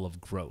level of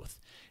growth.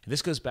 And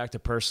this goes back to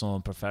personal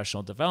and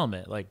professional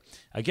development. Like,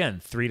 again,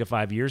 3 to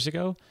 5 years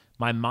ago,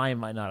 my mind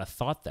might not have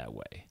thought that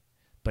way,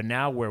 but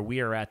now where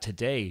we are at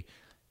today,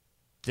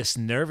 this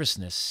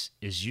nervousness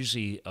is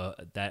usually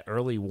that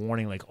early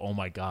warning, like, oh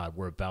my God,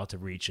 we're about to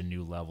reach a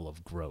new level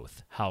of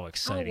growth. How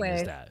exciting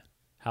is that?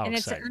 How And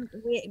exciting.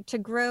 to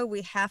grow,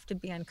 we have to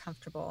be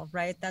uncomfortable,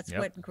 right? That's Yep.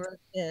 what growth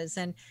is.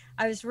 And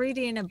I was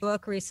reading a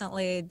book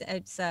recently.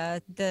 It's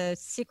The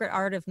Secret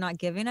Art of Not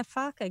Giving a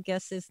Fuck, I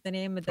guess is the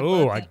name of the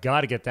Oh, book. I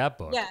got to get that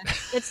book. Yeah,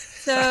 it's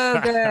so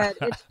good.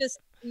 It's just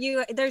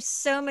there's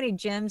so many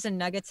gems and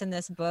nuggets in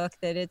this book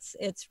that it's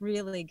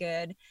really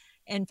good.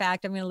 In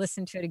fact, I'm going to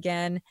listen to it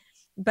again.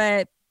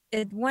 But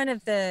one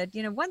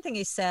thing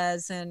he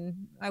says,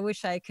 and I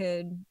wish I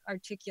could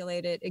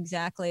articulate it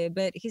exactly,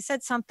 but he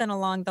said something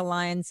along the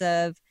lines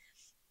of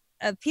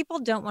people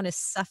don't want to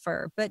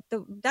suffer, but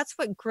that's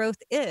what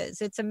growth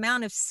is. It's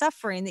amount of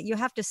suffering that you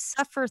have to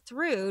suffer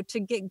through to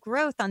get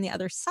growth on the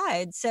other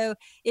side. So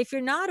if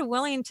you're not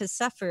willing to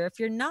suffer, if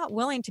you're not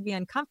willing to be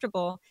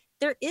uncomfortable,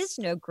 there is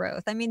no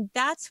growth. I mean,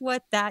 that's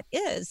what that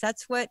is.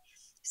 That's what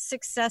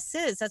success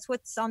is. That's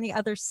what's on the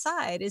other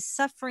side, is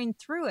suffering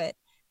through it.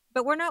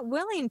 But we're not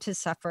willing to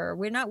suffer.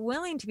 We're not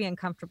willing to be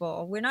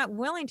uncomfortable. We're not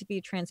willing to be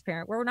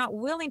transparent. We're not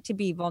willing to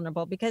be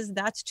vulnerable because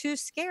that's too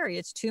scary.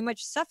 It's too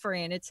much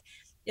suffering.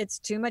 It's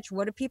too much.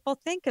 What do people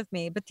think of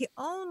me? But the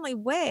only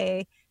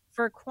way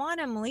for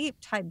quantum leap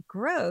type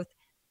growth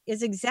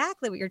is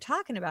exactly what you're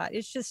talking about.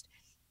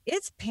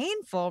 It's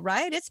painful,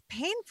 right? It's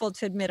painful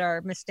to admit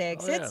our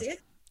mistakes. Oh, yeah.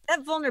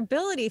 That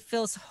vulnerability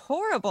feels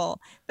horrible,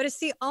 but it's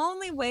the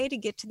only way to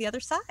get to the other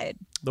side.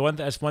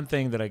 That's one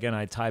thing that, again,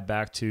 I tie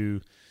back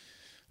to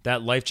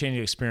that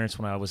life-changing experience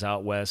when I was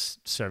out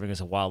west serving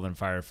as a wildland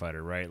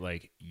firefighter, right?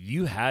 Like,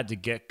 you had to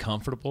get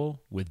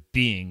comfortable with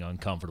being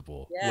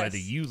uncomfortable, Yes. whether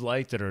you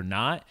liked it or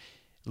not.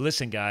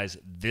 Listen, guys,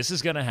 this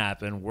is going to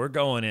happen. We're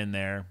going in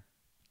there.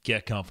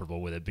 Get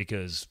comfortable with it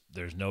because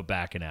there's no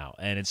backing out.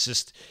 And it's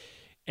just,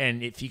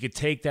 and if you could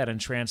take that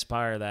and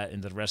transpire that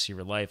into the rest of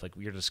your life, like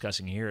we were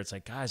discussing here, it's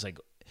like, guys, like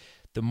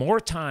the more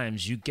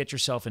times you get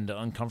yourself into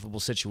uncomfortable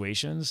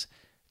situations,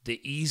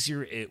 the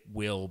easier it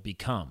will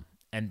become.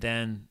 And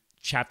then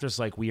chapters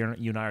like you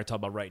and I are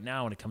talking about right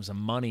now when it comes to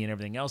money and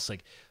everything else,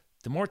 like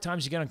the more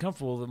times you get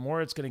uncomfortable, the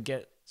more it's going to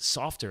get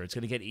softer. It's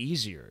going to get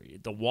easier.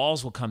 The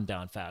walls will come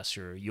down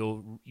faster.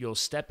 You'll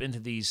step into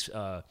these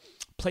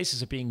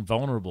places of being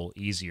vulnerable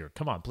easier.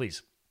 Come on,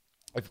 please.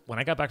 When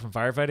I got back from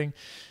firefighting,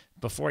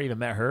 before I even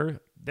met her,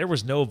 there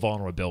was no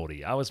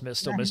vulnerability. I was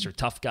still Mr.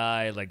 Tough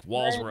Guy. Like,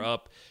 walls were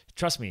up.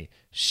 Trust me,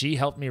 she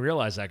helped me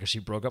realize that because she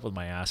broke up with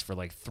my ass for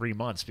like 3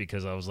 months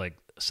because I was like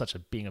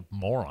being a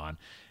moron.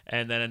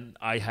 And then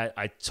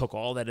I took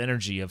all that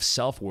energy of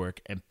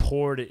self-work and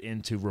poured it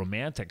into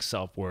romantic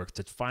self-work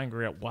to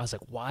figure out why.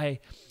 I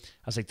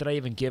was like, did I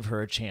even give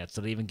her a chance?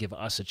 Did I even give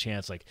us a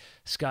chance? Like,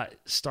 Scott,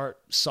 start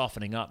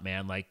softening up,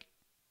 man. Like,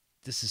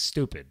 this is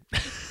stupid.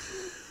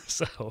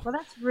 So, well,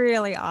 that's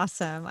really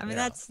awesome. I mean,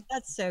 Yeah.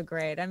 that's so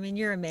great. I mean,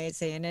 you're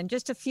amazing. And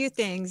just a few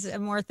things,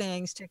 more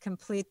things to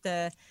complete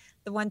the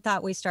one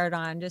thought we started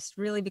on, just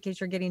really because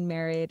you're getting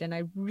married. And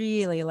I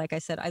really, like I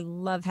said, I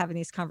love having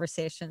these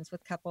conversations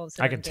with couples.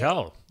 that I are can engaged.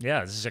 tell.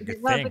 Yeah, this is a good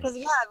Well, thing. because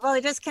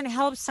it just can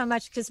help so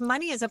much because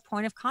money is a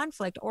point of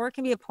conflict, or it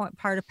can be a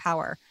part of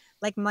power.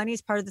 Like money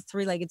is part of the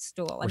three-legged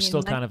stool. We're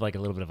still kind of like a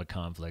little bit of a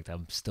conflict.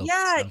 I'm still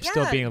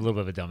being a little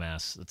bit of a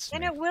dumbass.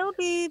 And it will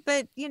be,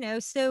 but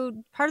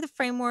so part of the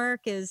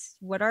framework is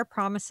what our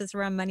promises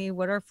around money,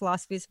 what our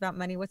philosophies about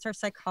money, what's our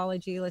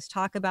psychology. Let's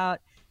talk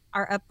about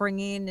our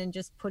upbringing and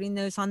just putting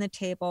those on the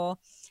table.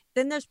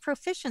 Then there's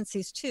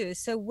proficiencies too.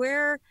 So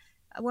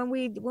when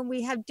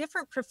we have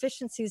different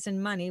proficiencies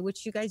in money,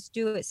 which you guys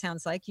do, it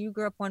sounds like you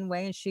grew up one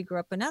way and she grew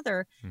up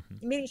another,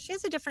 meaning she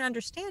has a different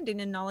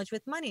understanding and knowledge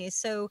with money.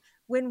 So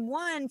when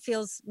one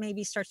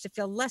starts to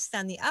feel less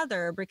than the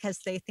other because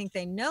they think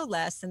they know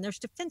less, and there's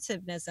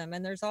defensiveness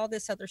and there's all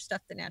this other stuff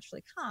that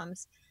naturally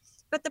comes.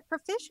 But the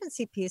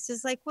proficiency piece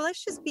is like, well,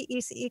 let's just be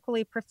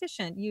equally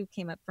proficient. You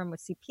came up from a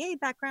CPA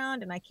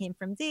background and I came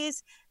from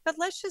these, but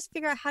let's just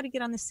figure out how to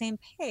get on the same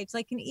page,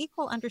 like an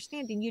equal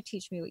understanding. You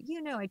teach me what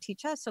you know, I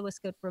teach us. So let's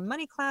go for a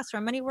money class or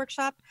a money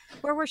workshop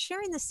where we're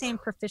sharing the same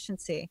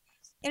proficiency.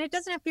 And it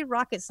doesn't have to be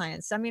rocket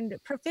science. I mean,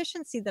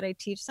 proficiency that I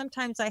teach,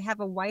 sometimes I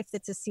have a wife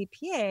that's a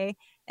CPA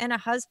and a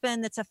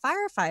husband that's a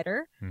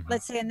firefighter,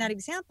 let's say in that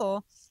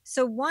example.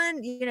 So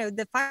one,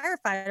 the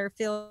firefighter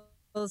feels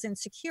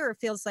insecure,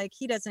 feels like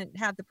he doesn't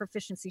have the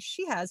proficiency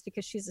she has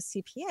because she's a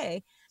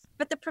CPA.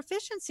 But the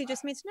proficiency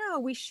just means, no,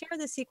 we share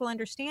this equal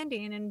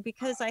understanding. And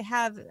because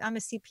I'm a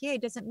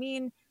CPA doesn't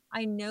mean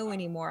I know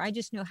anymore. I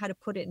just know how to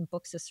put it in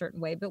books a certain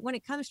way. But when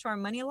it comes to our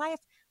money life,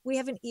 we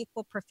have an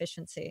equal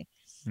proficiency.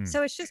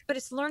 So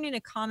it's learning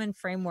a common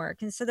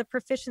framework. And so the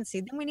proficiency,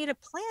 then we need a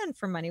plan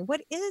for money.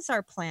 What is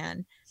our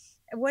plan?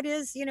 What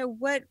is,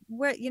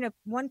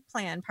 one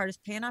plan part is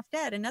paying off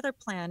debt. Another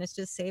plan is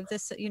to save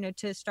this,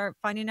 to start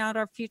finding out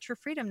our future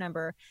freedom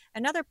number.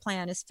 Another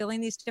plan is filling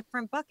these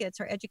different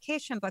buckets, our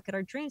education bucket,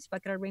 our dreams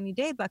bucket, our rainy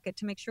day bucket,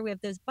 to make sure we have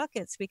those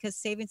buckets because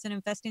savings and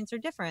investings are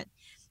different.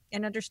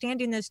 and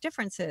understanding those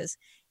differences.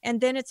 And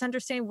then it's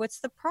understanding what's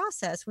the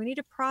process. We need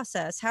a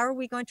process. How are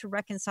we going to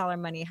reconcile our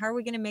money? How are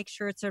we going to make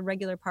sure it's a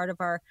regular part of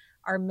our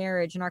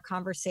marriage and our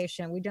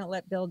conversation? We don't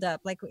let build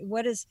up. Like,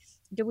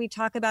 do we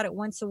talk about it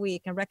once a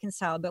week and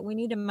reconcile? But we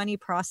need a money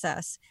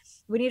process.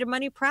 We need a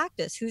money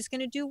practice. Who's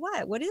going to do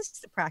what? What is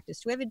the practice?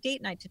 Do we have a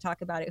date night to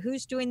talk about it?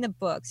 Who's doing the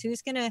books?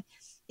 Who's going to,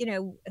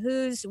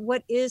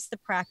 what is the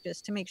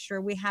practice to make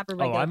sure we have a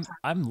regular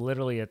I'm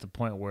literally at the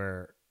point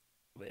where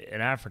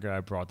in Africa, I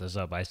brought this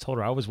up. I told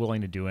her I was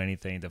willing to do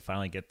anything to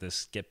finally get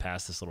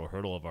past this little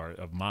hurdle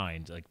of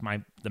mind, like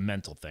the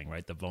mental thing,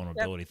 right? The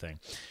vulnerability thing.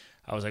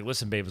 I was like,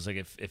 listen, babe, it's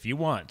like, if you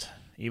want,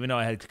 even though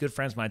I had good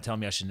friends of mine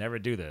telling me I should never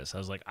do this, I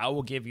was like, I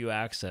will give you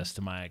access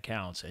to my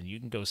accounts and you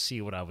can go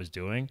see what I was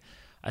doing.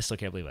 I still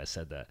can't believe I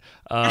said that.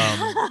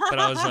 But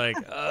I was like,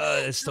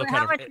 it's still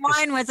how much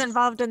wine was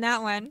involved in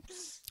that one?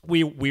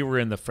 We were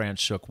in the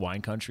Franschhoek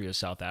wine country of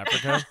South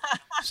Africa,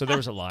 so there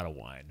was a lot of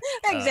wine.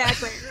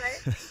 Exactly,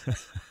 right?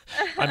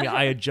 I mean,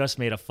 I had just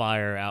made a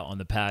fire out on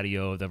the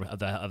patio of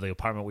the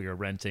apartment we were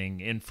renting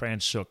in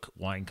Franschhoek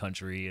wine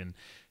country, and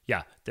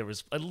yeah, there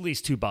was at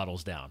least 2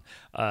 bottles down.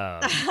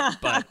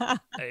 But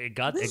it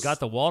got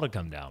the wall to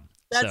come down.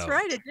 That's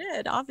right, it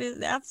did.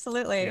 Obviously,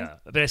 absolutely. Yeah,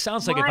 but it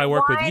sounds like if I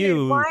work with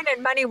you, wine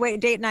and money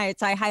date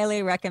nights, I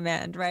highly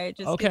recommend. Right?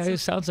 Okay, it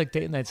sounds like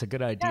date night's a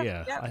good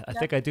idea. I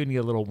think I do need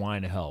a little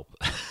wine to help.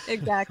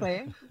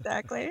 Exactly.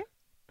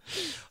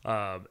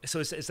 So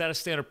is that a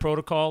standard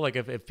protocol? Like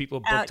if people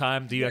book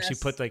time, do you actually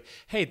put like,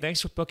 hey,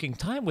 thanks for booking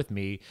time with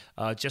me.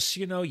 Just so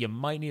you know, you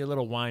might need a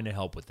little wine to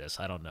help with this.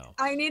 I don't know.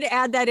 I need to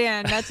add that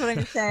in. That's what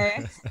I'm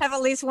saying. Have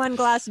at least 1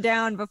 glass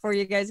down before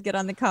you guys get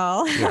on the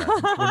call.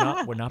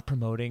 Yeah. We're not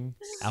promoting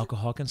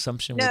alcohol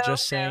consumption. We're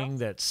just saying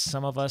that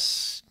some of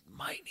us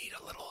might need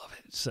a little of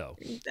it. So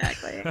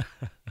exactly.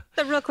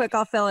 So real quick,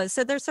 I'll fill it.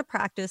 So there's a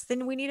practice.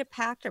 Then we need a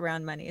pact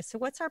around money. So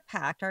what's our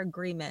pact, our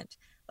agreement?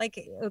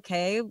 Like,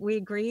 okay, we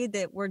agreed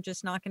that we're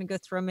just not going to go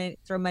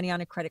throw money on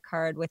a credit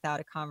card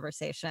without a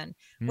conversation.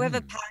 We have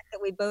a pact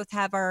that we both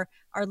have our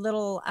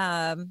little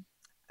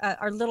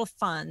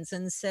funds.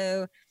 And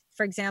so,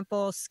 for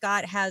example,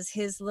 Scott has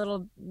his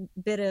little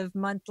bit of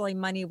monthly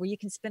money where you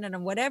can spend it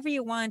on whatever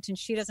you want, and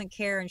she doesn't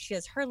care, and she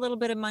has her little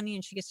bit of money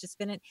and she gets to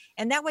spend it.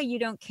 And that way you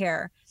don't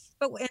care.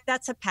 But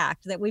that's a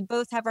pact that we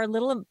both have our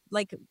little,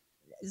 like,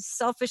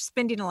 selfish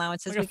spending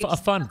allowances. Like a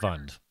fun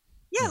fund.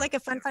 Yeah, like a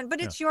fun, but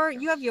it's you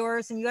have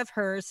yours and you have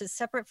hers. It's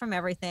separate from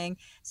everything,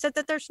 so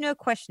that there's no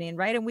questioning,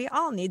 right? And we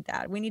all need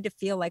that. We need to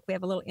feel like we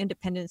have a little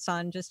independence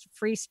on just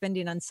free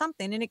spending on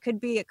something. And it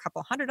could be a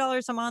couple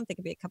 $100 a month. It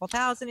could be a couple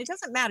thousand. It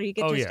doesn't matter. You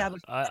get to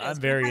establish. I'm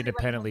very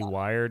independently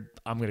wired.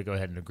 I'm going to go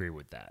ahead and agree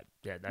with that.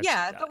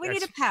 But we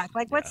need a pact.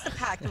 Like, what's the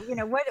pact?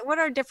 What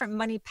are different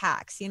money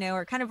pacts?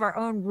 Or kind of our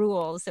own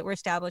rules that we're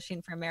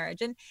establishing for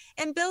marriage,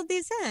 and build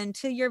these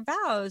into your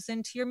vows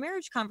and to your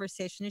marriage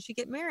conversation as you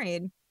get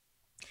married.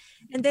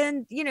 And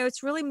then,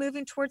 it's really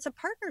moving towards a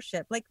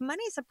partnership. Like,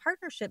 money is a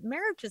partnership.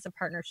 Marriage is a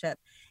partnership.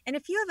 And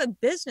if you have a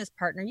business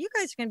partner, you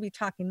guys are going to be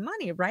talking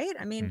money, right?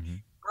 I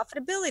mean,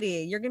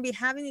 profitability, you're going to be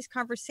having these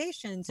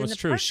conversations. Well, it's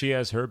true. She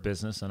has her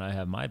business and I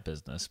have my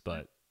business,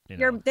 but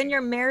then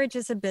your marriage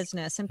is a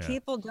business. And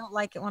people don't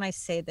like it when I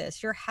say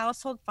this. Your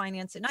household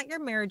finance, not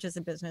your marriage is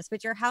a business,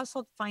 but your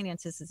household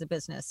finances is a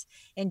business.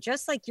 And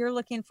just like you're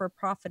looking for a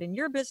profit in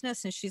your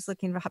business and she's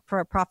looking for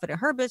a profit in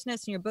her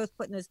business, and you're both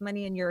putting this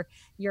money in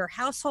your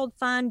household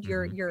fund,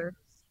 your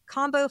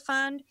combo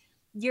fund,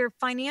 your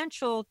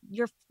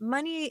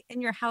money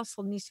in your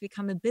household needs to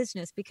become a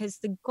business, because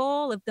the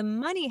goal of the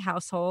money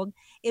household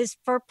is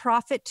for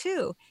profit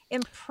too.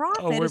 And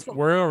profit is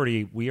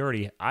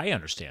I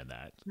understand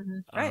that.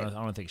 Right. I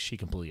don't think she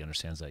completely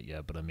understands that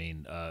yet, but I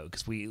mean,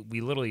 because we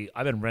literally,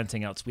 I've been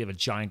renting out. So we have a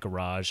giant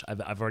garage.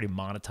 I've already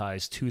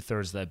monetized 2/3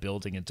 of that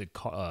building into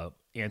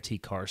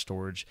antique car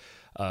storage.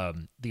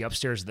 The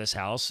upstairs of this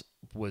house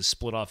was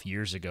split off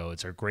years ago.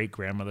 It's our great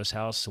grandmother's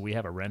house, so we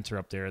have a renter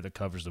up there that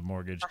covers the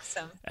mortgage.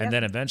 Awesome. And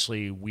then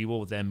eventually we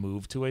will then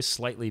move to a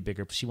slightly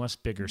bigger. She wants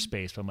bigger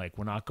space, but I'm like,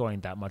 we're not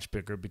going that much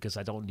bigger because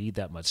I don't need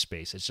that much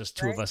space. It's just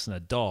 2 of us and a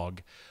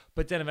dog.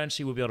 But then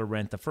eventually we'll be able to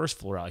rent the first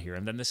floor out here,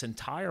 and then this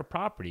entire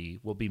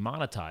property will be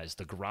monetized.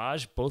 The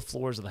garage, both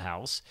floors of the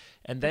house,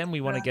 and then we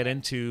want to get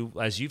into,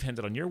 as you've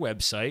hinted on your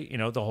website,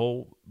 the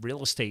whole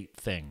real estate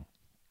thing.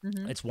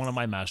 It's one of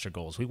my master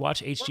goals. We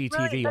watch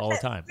HGTV all the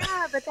time.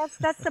 Yeah, but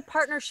that's the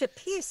partnership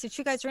piece that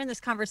you guys are in this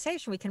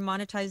conversation. We can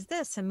monetize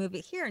this and move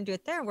it here and do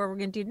it there, where we're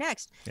going to do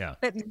next. Yeah.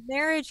 But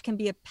marriage can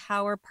be a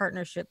power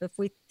partnership if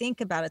we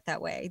think about it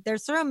that way.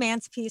 There's the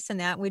romance piece in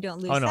that. We don't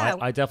lose that. Oh,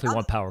 no, I definitely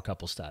want power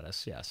couple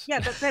status. Yes. Yeah,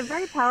 but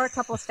very power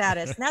couple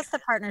status. And that's the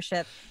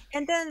partnership.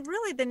 And then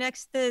really the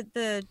next,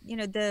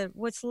 the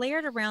what's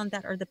layered around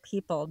that are the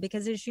people.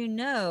 Because as you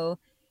know,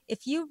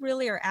 if you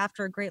really are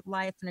after a great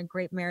life and a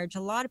great marriage,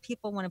 a lot of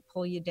people want to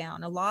pull you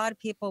down. A lot of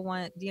people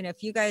want,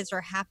 if you guys are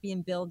happy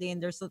in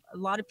building, there's a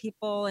lot of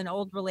people in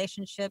old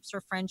relationships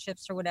or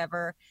friendships or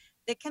whatever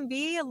that can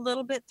be a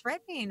little bit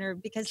threatening, or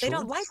because they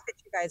don't like that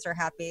you guys are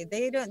happy.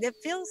 It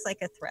feels like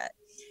a threat.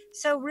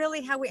 So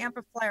really how we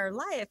amplify our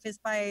life is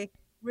by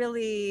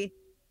really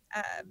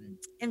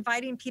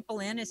inviting people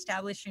in,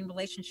 establishing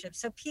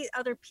relationships. So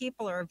other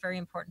people are very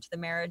important to the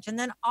marriage. And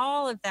then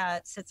all of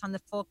that sits on the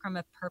fulcrum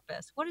of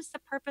purpose. What is the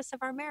purpose of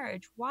our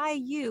marriage? Why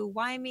you?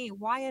 Why me?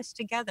 Why us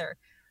together?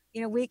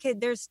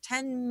 There's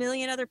 10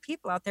 million other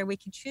people out there we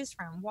could choose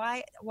from.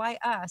 Why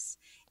us?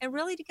 And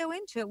really to go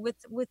into it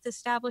with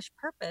established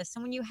purpose.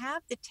 And when you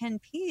have the 10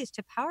 P's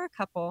to Power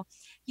Couple,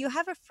 you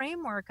have a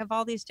framework of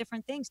all these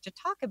different things to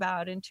talk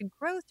about and to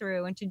grow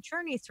through and to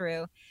journey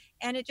through.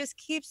 And it just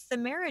keeps the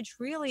marriage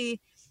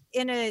really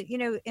in a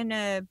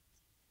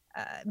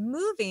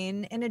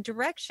moving in a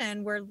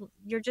direction where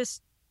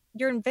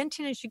you're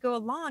inventing as you go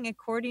along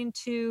according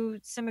to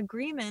some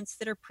agreements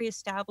that are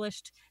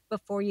pre-established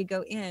before you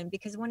go in.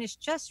 Because when it's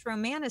just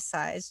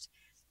romanticized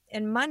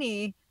and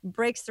money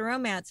breaks the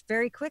romance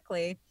very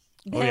quickly,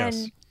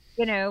 then,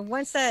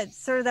 once that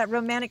sort of that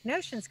romantic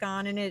notion's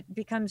gone and it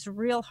becomes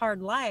real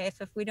hard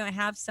life, if we don't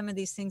have some of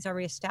these things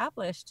already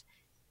established,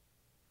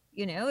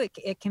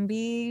 it can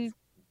be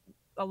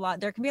a lot.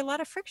 There can be a lot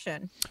of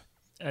friction.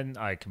 And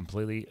I can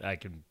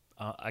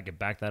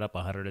back that up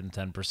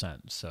 110%.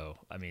 So,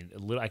 I mean,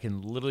 I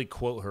can literally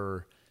quote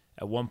her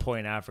at one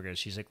point in Africa.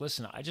 She's like,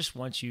 listen, I just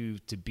want you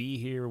to be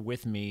here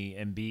with me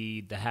and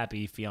be the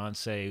happy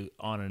fiance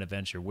on an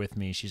adventure with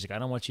me. She's like, I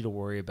don't want you to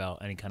worry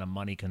about any kind of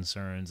money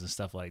concerns and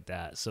stuff like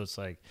that. So it's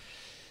like,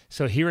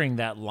 hearing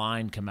that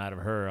line come out of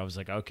her, I was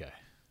like, okay,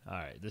 all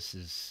right,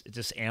 it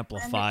just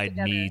amplified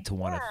me to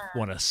want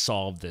to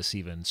solve this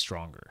even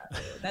stronger. Oh,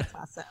 that's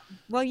awesome.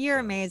 Well, you're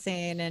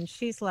amazing, and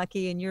she's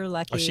lucky, and you're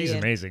lucky. Oh, she's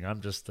amazing.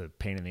 I'm just the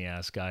pain in the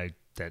ass guy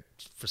that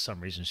for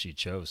some reason she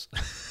chose.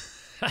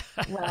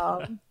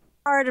 Well,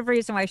 part of the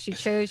reason why she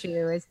chose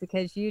you is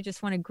because you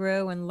just want to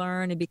grow and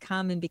learn and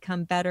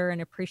become better and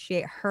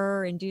appreciate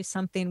her and do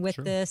something with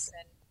this.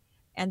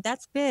 And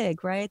that's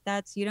big, right?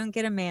 You don't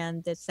get a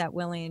man that's that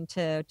willing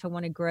to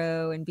want to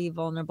grow and be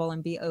vulnerable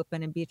and be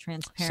open and be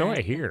transparent. So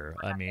I hear.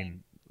 I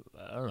mean,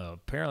 I don't know.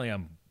 Apparently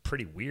I'm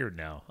pretty weird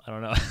now. I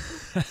don't know.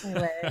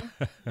 Anyway,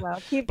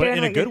 well, keep but doing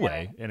in what a good you're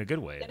way. doing. In a good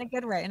way. In a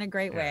good way. In a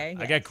great way.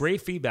 I got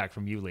great feedback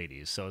from you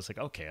ladies. So it's like,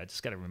 okay, I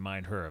just got to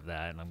remind her of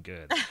that and I'm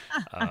good.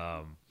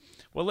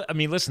 Well, I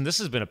mean, listen, this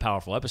has been a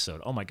powerful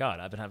episode. Oh my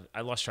God.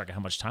 I lost track of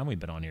how much time we've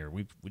been on here.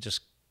 We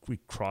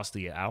crossed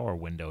the hour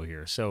window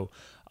here. So,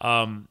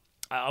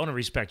 I want to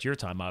respect your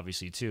time,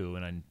 obviously, too,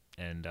 and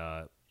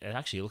it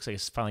actually looks like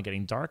it's finally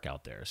getting dark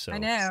out there. So I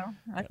know.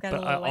 I've got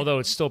although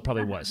it's still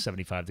probably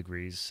 75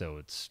 degrees, so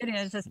it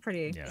is. It's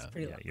pretty. Yeah, it's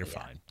pretty yeah, lovely, you're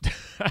fine.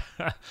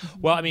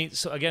 Well, I mean,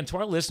 so again, to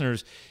our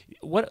listeners,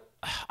 what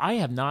I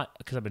have not,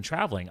 because I've been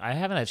traveling, I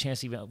haven't had a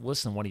chance to even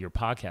listen to one of your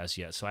podcasts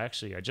yet. So I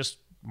just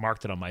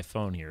marked it on my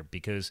phone here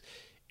because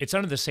it's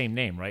under the same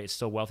name, right? It's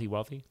still Wealthy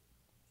Wealthy.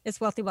 It's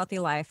Wealthy Wealthy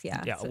Life,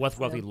 yeah. Yeah, so,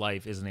 Wealthy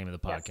Life is the name of the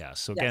podcast. Yes.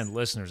 So again,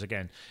 listeners,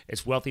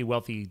 it's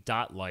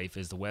wealthywealthy.life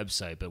is the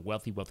website, but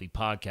Wealthy Wealthy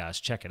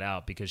Podcast, check it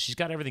out because she's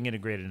got everything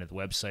integrated into the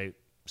website.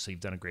 So you've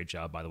done a great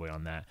job, by the way,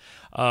 on that.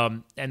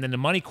 And then the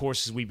money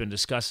courses we've been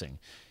discussing,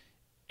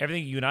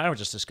 everything you and I were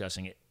just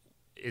discussing,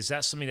 is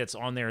that something that's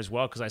on there as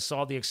well? Because I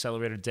saw the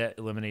Accelerator Debt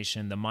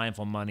Elimination, the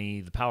Mindful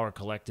Money, the Power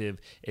Collective.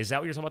 Is that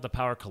what you're talking about, the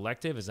Power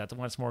Collective? Is that the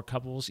one that's more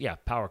couples? Yeah,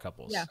 Power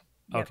Couples. Yeah.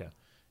 Okay,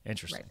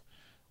 interesting. Right.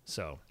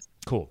 So,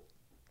 cool.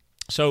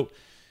 So,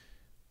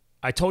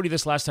 I told you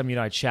this last time you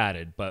and I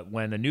chatted, but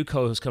when a new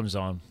co-host comes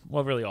on,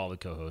 well, really all the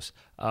co-hosts,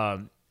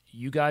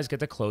 you guys get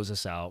to close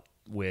us out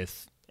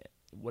with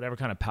whatever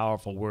kind of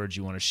powerful words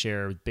you want to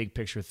share, big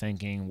picture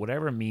thinking,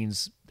 whatever it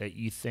means that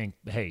you think,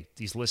 hey,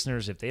 these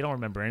listeners, if they don't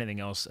remember anything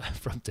else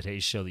from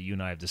today's show that you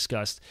and I have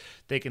discussed,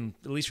 they can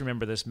at least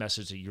remember this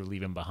message that you're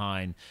leaving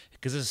behind,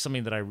 because this is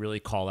something that I really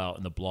call out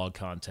in the blog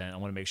content. I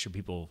want to make sure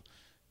people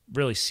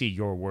really see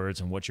your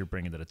words and what you're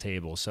bringing to the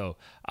table. So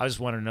I just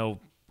want to know,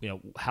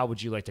 how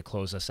would you like to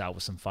close us out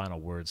with some final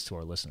words to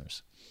our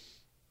listeners?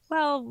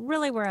 Well,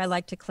 really where I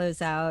like to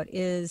close out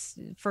is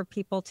for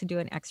people to do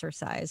an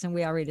exercise, and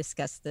we already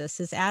discussed this,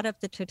 is add up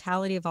the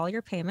totality of all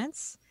your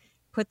payments,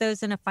 put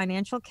those in a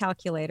financial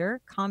calculator,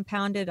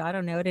 compounded, at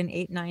an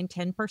 8, 9,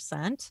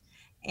 10%,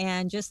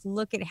 and just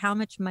look at how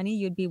much money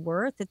you'd be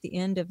worth at the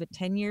end of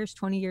 10 years,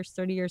 20 years,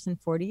 30 years, and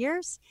 40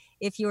 years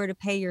if you were to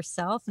pay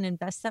yourself and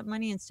invest that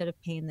money instead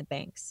of paying the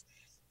banks.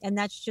 And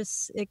that's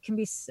just, it can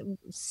be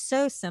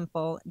so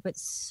simple, but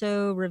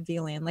so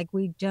revealing. Like,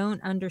 we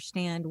don't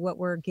understand what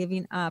we're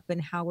giving up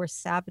and how we're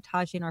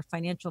sabotaging our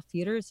financial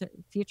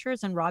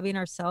futures and robbing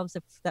ourselves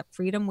of that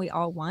freedom we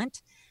all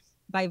want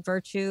by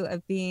virtue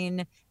of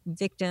being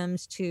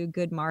victims to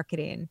good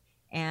marketing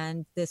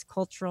and this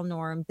cultural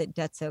norm that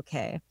debt's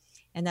okay.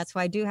 And that's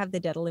why I do have the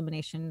debt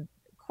elimination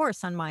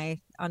course on my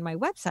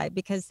website,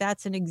 because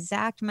that's an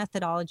exact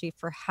methodology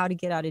for how to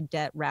get out of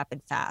debt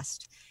rapid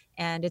fast.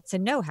 And it's a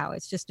know-how.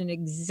 It's just an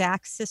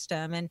exact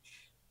system.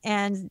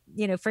 And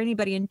for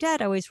anybody in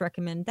debt, I always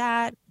recommend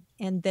that.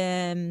 And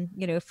then,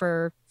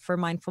 for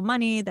Mindful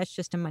Money, that's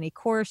just a money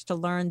course to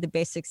learn the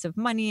basics of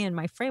money and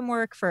my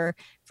framework for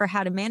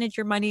how to manage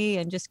your money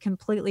and just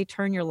completely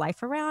turn your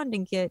life around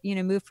and get,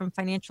 move from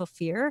financial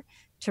fear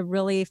to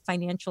really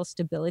financial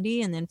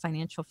stability and then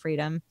financial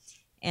freedom.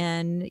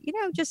 And,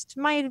 just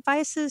my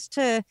advice is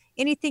to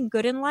anything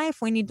good in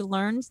life, we need to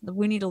learn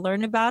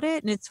about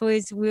it. And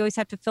we always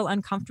have to feel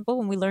uncomfortable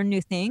when we learn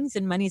new things,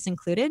 and money's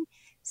included.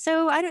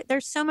 So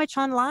there's so much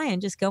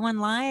online. Just go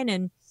online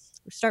and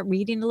start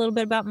reading a little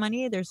bit about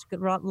money. There's a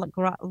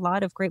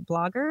lot of great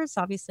bloggers.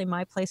 Obviously,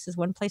 my place is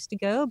one place to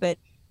go, but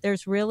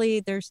there's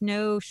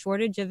no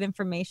shortage of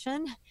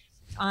information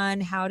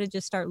on how to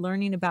just start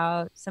learning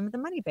about some of the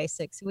money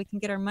basics so we can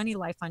get our money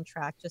life on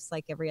track, just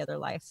like every other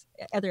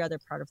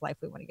part of life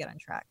we want to get on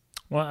track.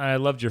 Well, I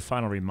loved your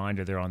final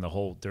reminder there on the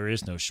whole, there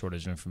is no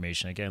shortage of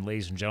information. Again,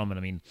 ladies and gentlemen,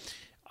 I mean,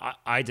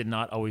 I did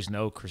not always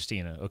know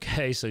Christina,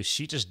 okay? So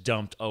she just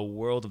dumped a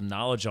world of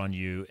knowledge on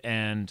you,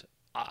 and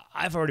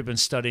I've already been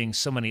studying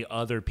so many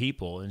other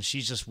people, and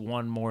she's just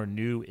one more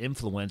new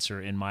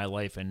influencer in my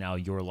life and now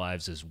your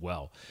lives as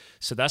well.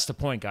 So that's the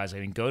point, guys. I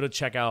mean, go to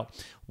check out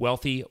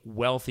Wealthy.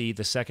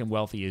 The second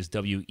Wealthy is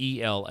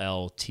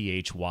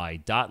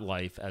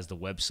WELLTHY.life as the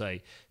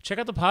website. Check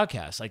out the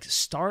podcast. Like,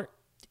 start,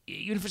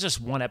 even if it's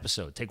just one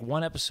episode, take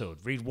one episode,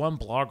 read one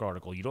blog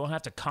article. You don't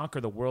have to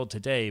conquer the world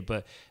today,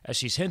 but as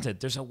she's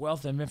hinted, there's a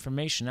wealth of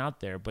information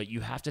out there, but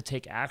you have to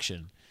take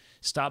action.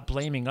 Stop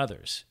blaming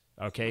others,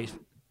 okay?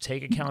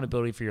 Take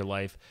accountability for your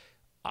life.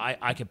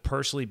 I could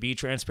personally be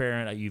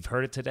transparent. You've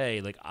heard it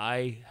today. Like,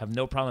 I have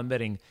no problem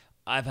admitting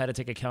I've had to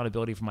take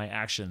accountability for my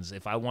actions.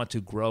 If I want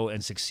to grow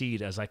and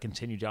succeed as I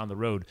continue down the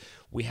road,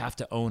 we have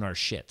to own our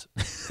shit.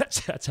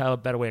 That's how a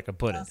better way I could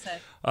put it.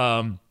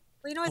 Well,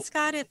 you know what,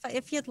 Scott?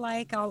 If you'd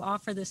like, I'll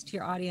offer this to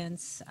your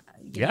audience.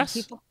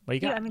 Yes. What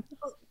you got? Yeah, I mean,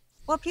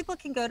 people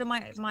can go to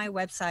my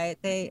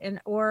website,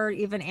 or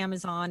even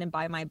Amazon and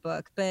buy my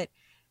book, but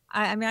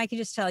I mean, I can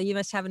just tell you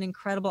must have an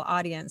incredible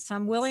audience. So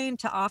I'm willing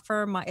to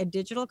offer a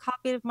digital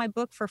copy of my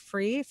book for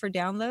free for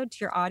download to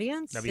your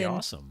audience. That'd be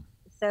awesome.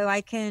 So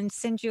I can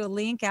send you a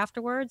link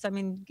afterwards. I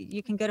mean,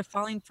 you can go to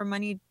Falling for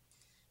Money.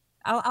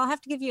 I'll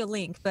have to give you a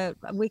link, but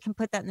we can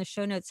put that in the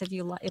show notes if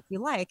you like.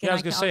 Yeah, I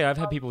was gonna say I've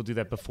had people do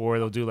that before.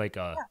 They'll do like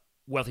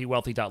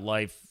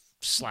wealthy.life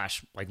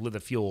 / like Live the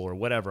Fuel or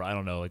whatever. I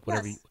don't know, like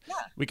whatever. Yes.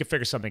 We could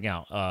figure something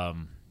out.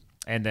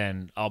 And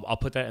then I'll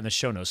put that in the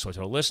show notes. So to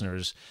our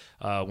listeners,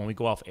 when we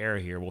go off air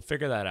here, we'll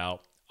figure that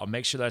out. I'll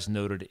make sure that's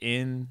noted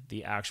in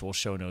the actual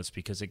show notes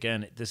because,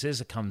 again,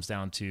 it comes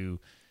down to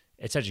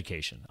it's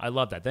education. I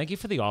love that. Thank you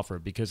for the offer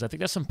because I think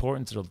that's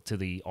important to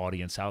the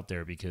audience out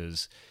there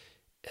because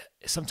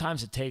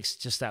sometimes it takes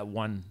just that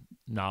one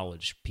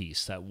knowledge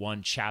piece, that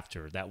one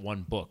chapter, that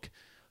one book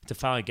to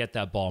finally get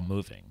that ball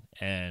moving.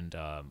 And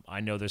I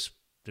know there's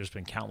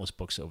been countless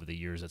books over the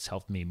years that's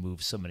helped me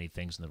move so many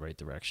things in the right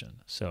direction.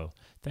 So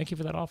thank you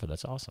for that offer.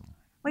 That's awesome.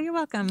 Well, you're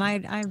welcome.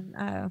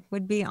 I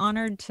would be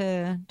honored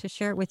to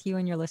share it with you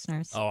and your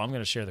listeners. Oh, I'm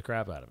going to share the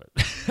crap out of it.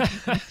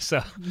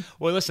 So,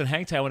 well, listen,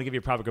 hang tight. I want to give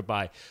you a proper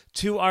goodbye.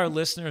 To our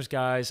listeners,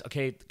 guys,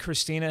 okay,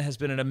 Christina has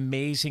been an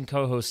amazing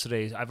co-host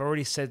today. I've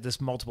already said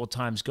this multiple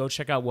times. Go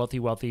check out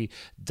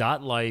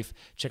wealthy.life.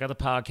 Check out the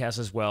podcast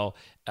as well.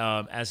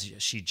 As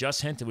she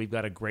just hinted, we've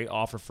got a great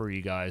offer for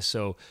you guys.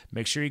 So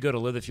make sure you go to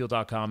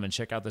livethefuel.com and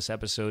check out this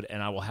episode,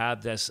 and I will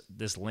have this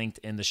linked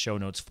in the show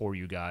notes for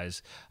you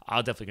guys.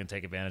 I'll definitely going to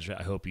take advantage of it.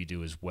 I hope you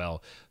do as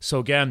well. So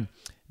again,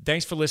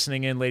 thanks for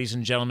listening in, ladies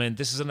and gentlemen.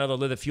 This is another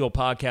Live the Fuel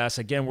podcast.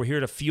 Again, we're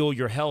here to fuel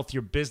your health,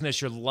 your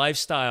business, your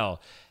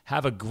lifestyle.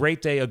 Have a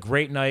great day, a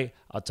great night.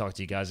 I'll talk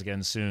to you guys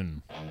again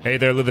soon. Hey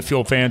there, Live the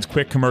Fuel fans.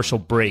 Quick commercial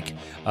break.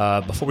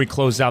 Before we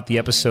close out the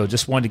episode,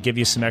 just wanted to give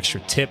you some extra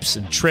tips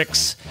and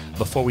tricks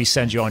before we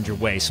send you on your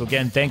way. So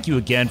again, thank you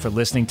again for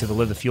listening to the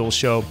Live the Fuel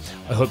show.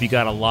 I hope you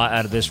got a lot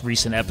out of this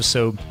recent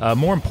episode.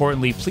 More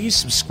importantly, please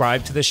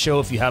subscribe to this show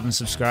if you haven't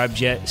subscribed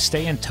yet.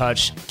 Stay in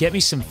touch. Get me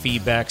some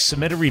feedback.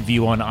 Submit a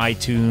review on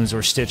iTunes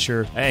or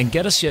Stitcher. And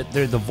get us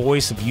the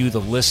voice of you,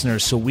 the listener,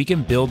 so we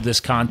can build this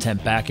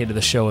content back into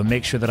the show and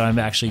make sure that I'm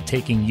actually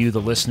taking you,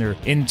 the listener,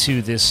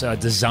 into this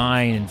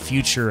design and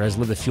future as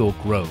Live the Fuel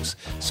grows.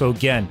 So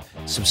again,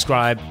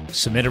 subscribe,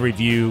 submit a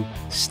review,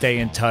 stay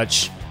in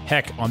touch.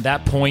 Heck, on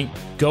that point,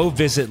 go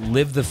visit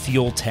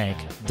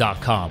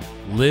livethefueltank.com.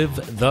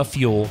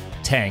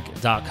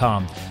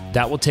 livethefueltank.com.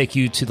 That will take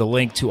you to the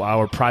link to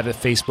our private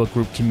Facebook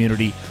group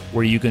community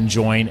where you can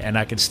join and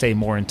I can stay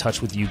more in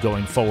touch with you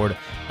going forward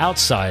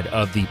outside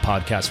of the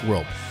podcast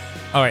world.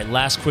 All right,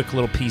 last quick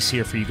little piece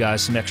here for you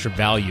guys, some extra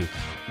value.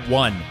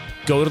 One,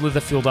 go to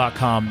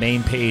livethefuel.com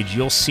main page.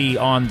 You'll see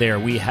on there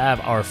we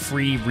have our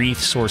free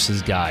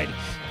resources guide.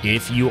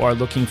 If you are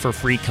looking for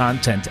free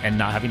content and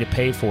not having to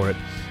pay for it,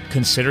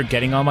 consider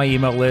getting on my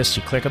email list.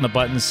 You click on the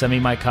button, send me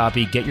my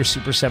copy, get your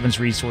Super 7s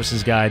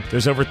resources guide.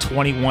 There's over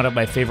 21 of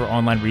my favorite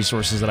online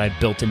resources that I've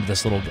built into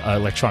this little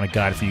electronic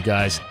guide for you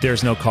guys.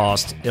 There's no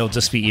cost. It'll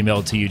just be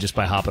emailed to you just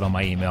by hopping on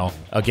my email.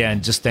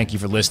 Again, just thank you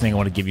for listening. I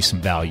want to give you some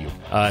value.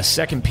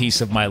 Second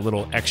piece of my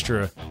little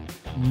extra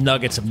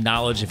nuggets of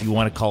knowledge, if you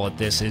want to call it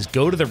this, is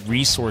go to the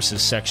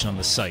resources section on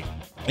the site.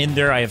 In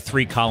there, I have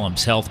 3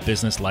 columns: health,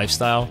 business,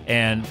 lifestyle.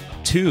 And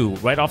 2,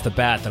 right off the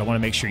bat, that I want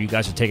to make sure you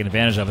guys are taking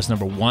advantage of is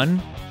number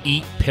 1,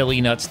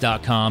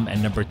 eatpillynuts.com,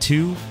 and number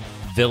 2,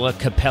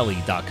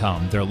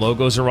 villacapelli.com. Their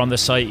logos are on the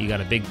site. You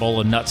got a big bowl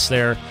of nuts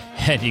there,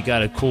 and you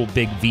got a cool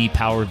big V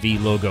Power V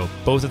logo.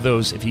 Both of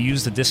those, if you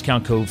use the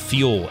discount code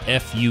FUEL,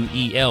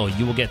 F-U-E-L,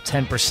 you will get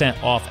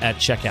 10% off at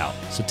checkout.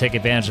 So take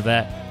advantage of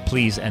that,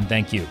 please, and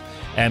thank you.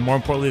 And more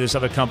importantly, there's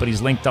other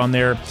companies linked on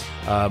there.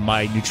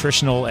 My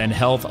nutritional and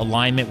health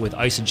alignment with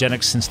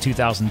Isogenics since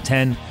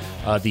 2010.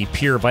 The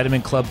Pure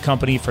Vitamin Club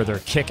company for their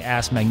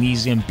kick-ass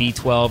magnesium,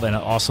 B12, and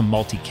an awesome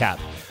multi-cap.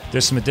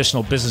 There's some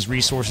additional business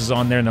resources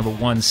on there. Number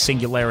one,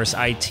 Singularis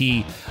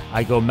IT.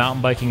 I go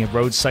mountain biking and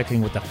road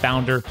cycling with the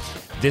founder.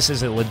 This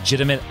is a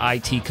legitimate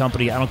IT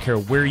company. I don't care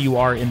where you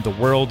are in the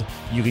world,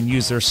 you can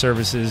use their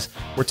services.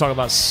 We're talking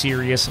about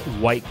serious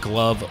white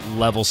glove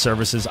level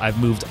services. I've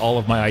moved all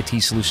of my IT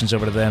solutions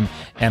over to them,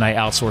 and I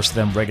outsource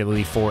them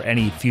regularly for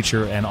any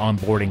future and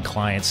onboarding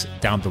clients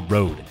down the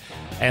road.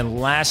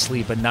 And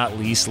lastly, but not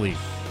leastly,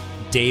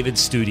 David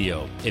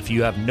Studio. If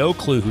you have no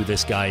clue who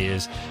this guy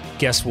is,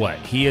 guess what?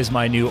 He is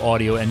my new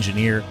audio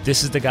engineer.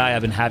 This is the guy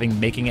I've been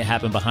making it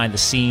happen behind the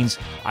scenes.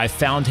 I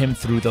found him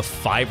through the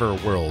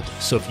Fiverr world.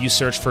 So if you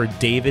search for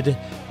David,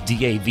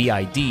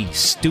 D-A-V-I-D,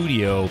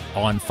 Studio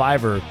on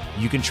Fiverr,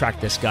 you can track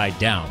this guy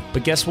down.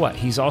 But guess what?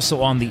 He's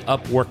also on the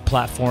Upwork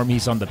platform.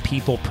 He's on the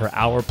People Per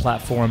Hour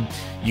platform.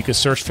 You can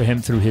search for him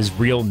through his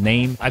real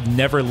name. I've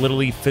never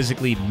literally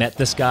physically met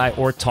this guy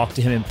or talked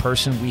to him in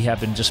person. We have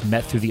been just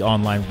met through the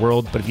online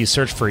world. But if you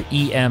search for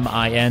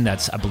E-M-I-N,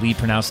 that's I believe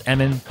pronounced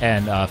Emin,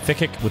 and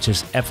Fikic, which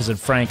is F as in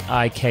Frank,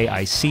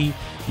 I-K-I-C,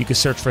 you can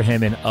search for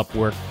him in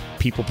Upwork.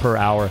 People per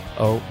hour.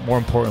 Oh, more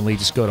importantly,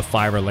 just go to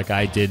Fiverr like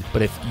I did.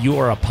 But if you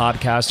are a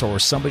podcaster or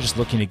somebody just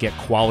looking to get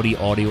quality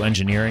audio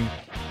engineering,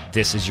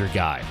 this is your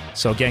guy.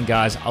 So again,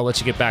 guys, I'll let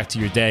you get back to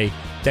your day.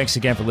 Thanks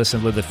again for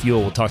listening to Live the Fuel.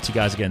 We'll talk to you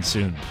guys again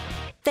soon.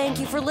 Thank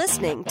you for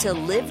listening to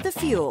Live the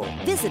Fuel.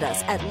 Visit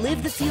us at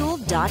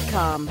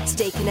livethefuel.com.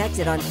 Stay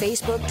connected on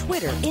Facebook,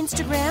 Twitter,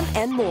 Instagram,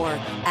 and more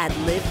at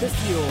Live the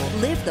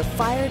Fuel. Live the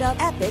fired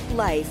up epic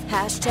life.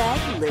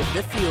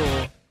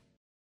 #LiveTheFuel.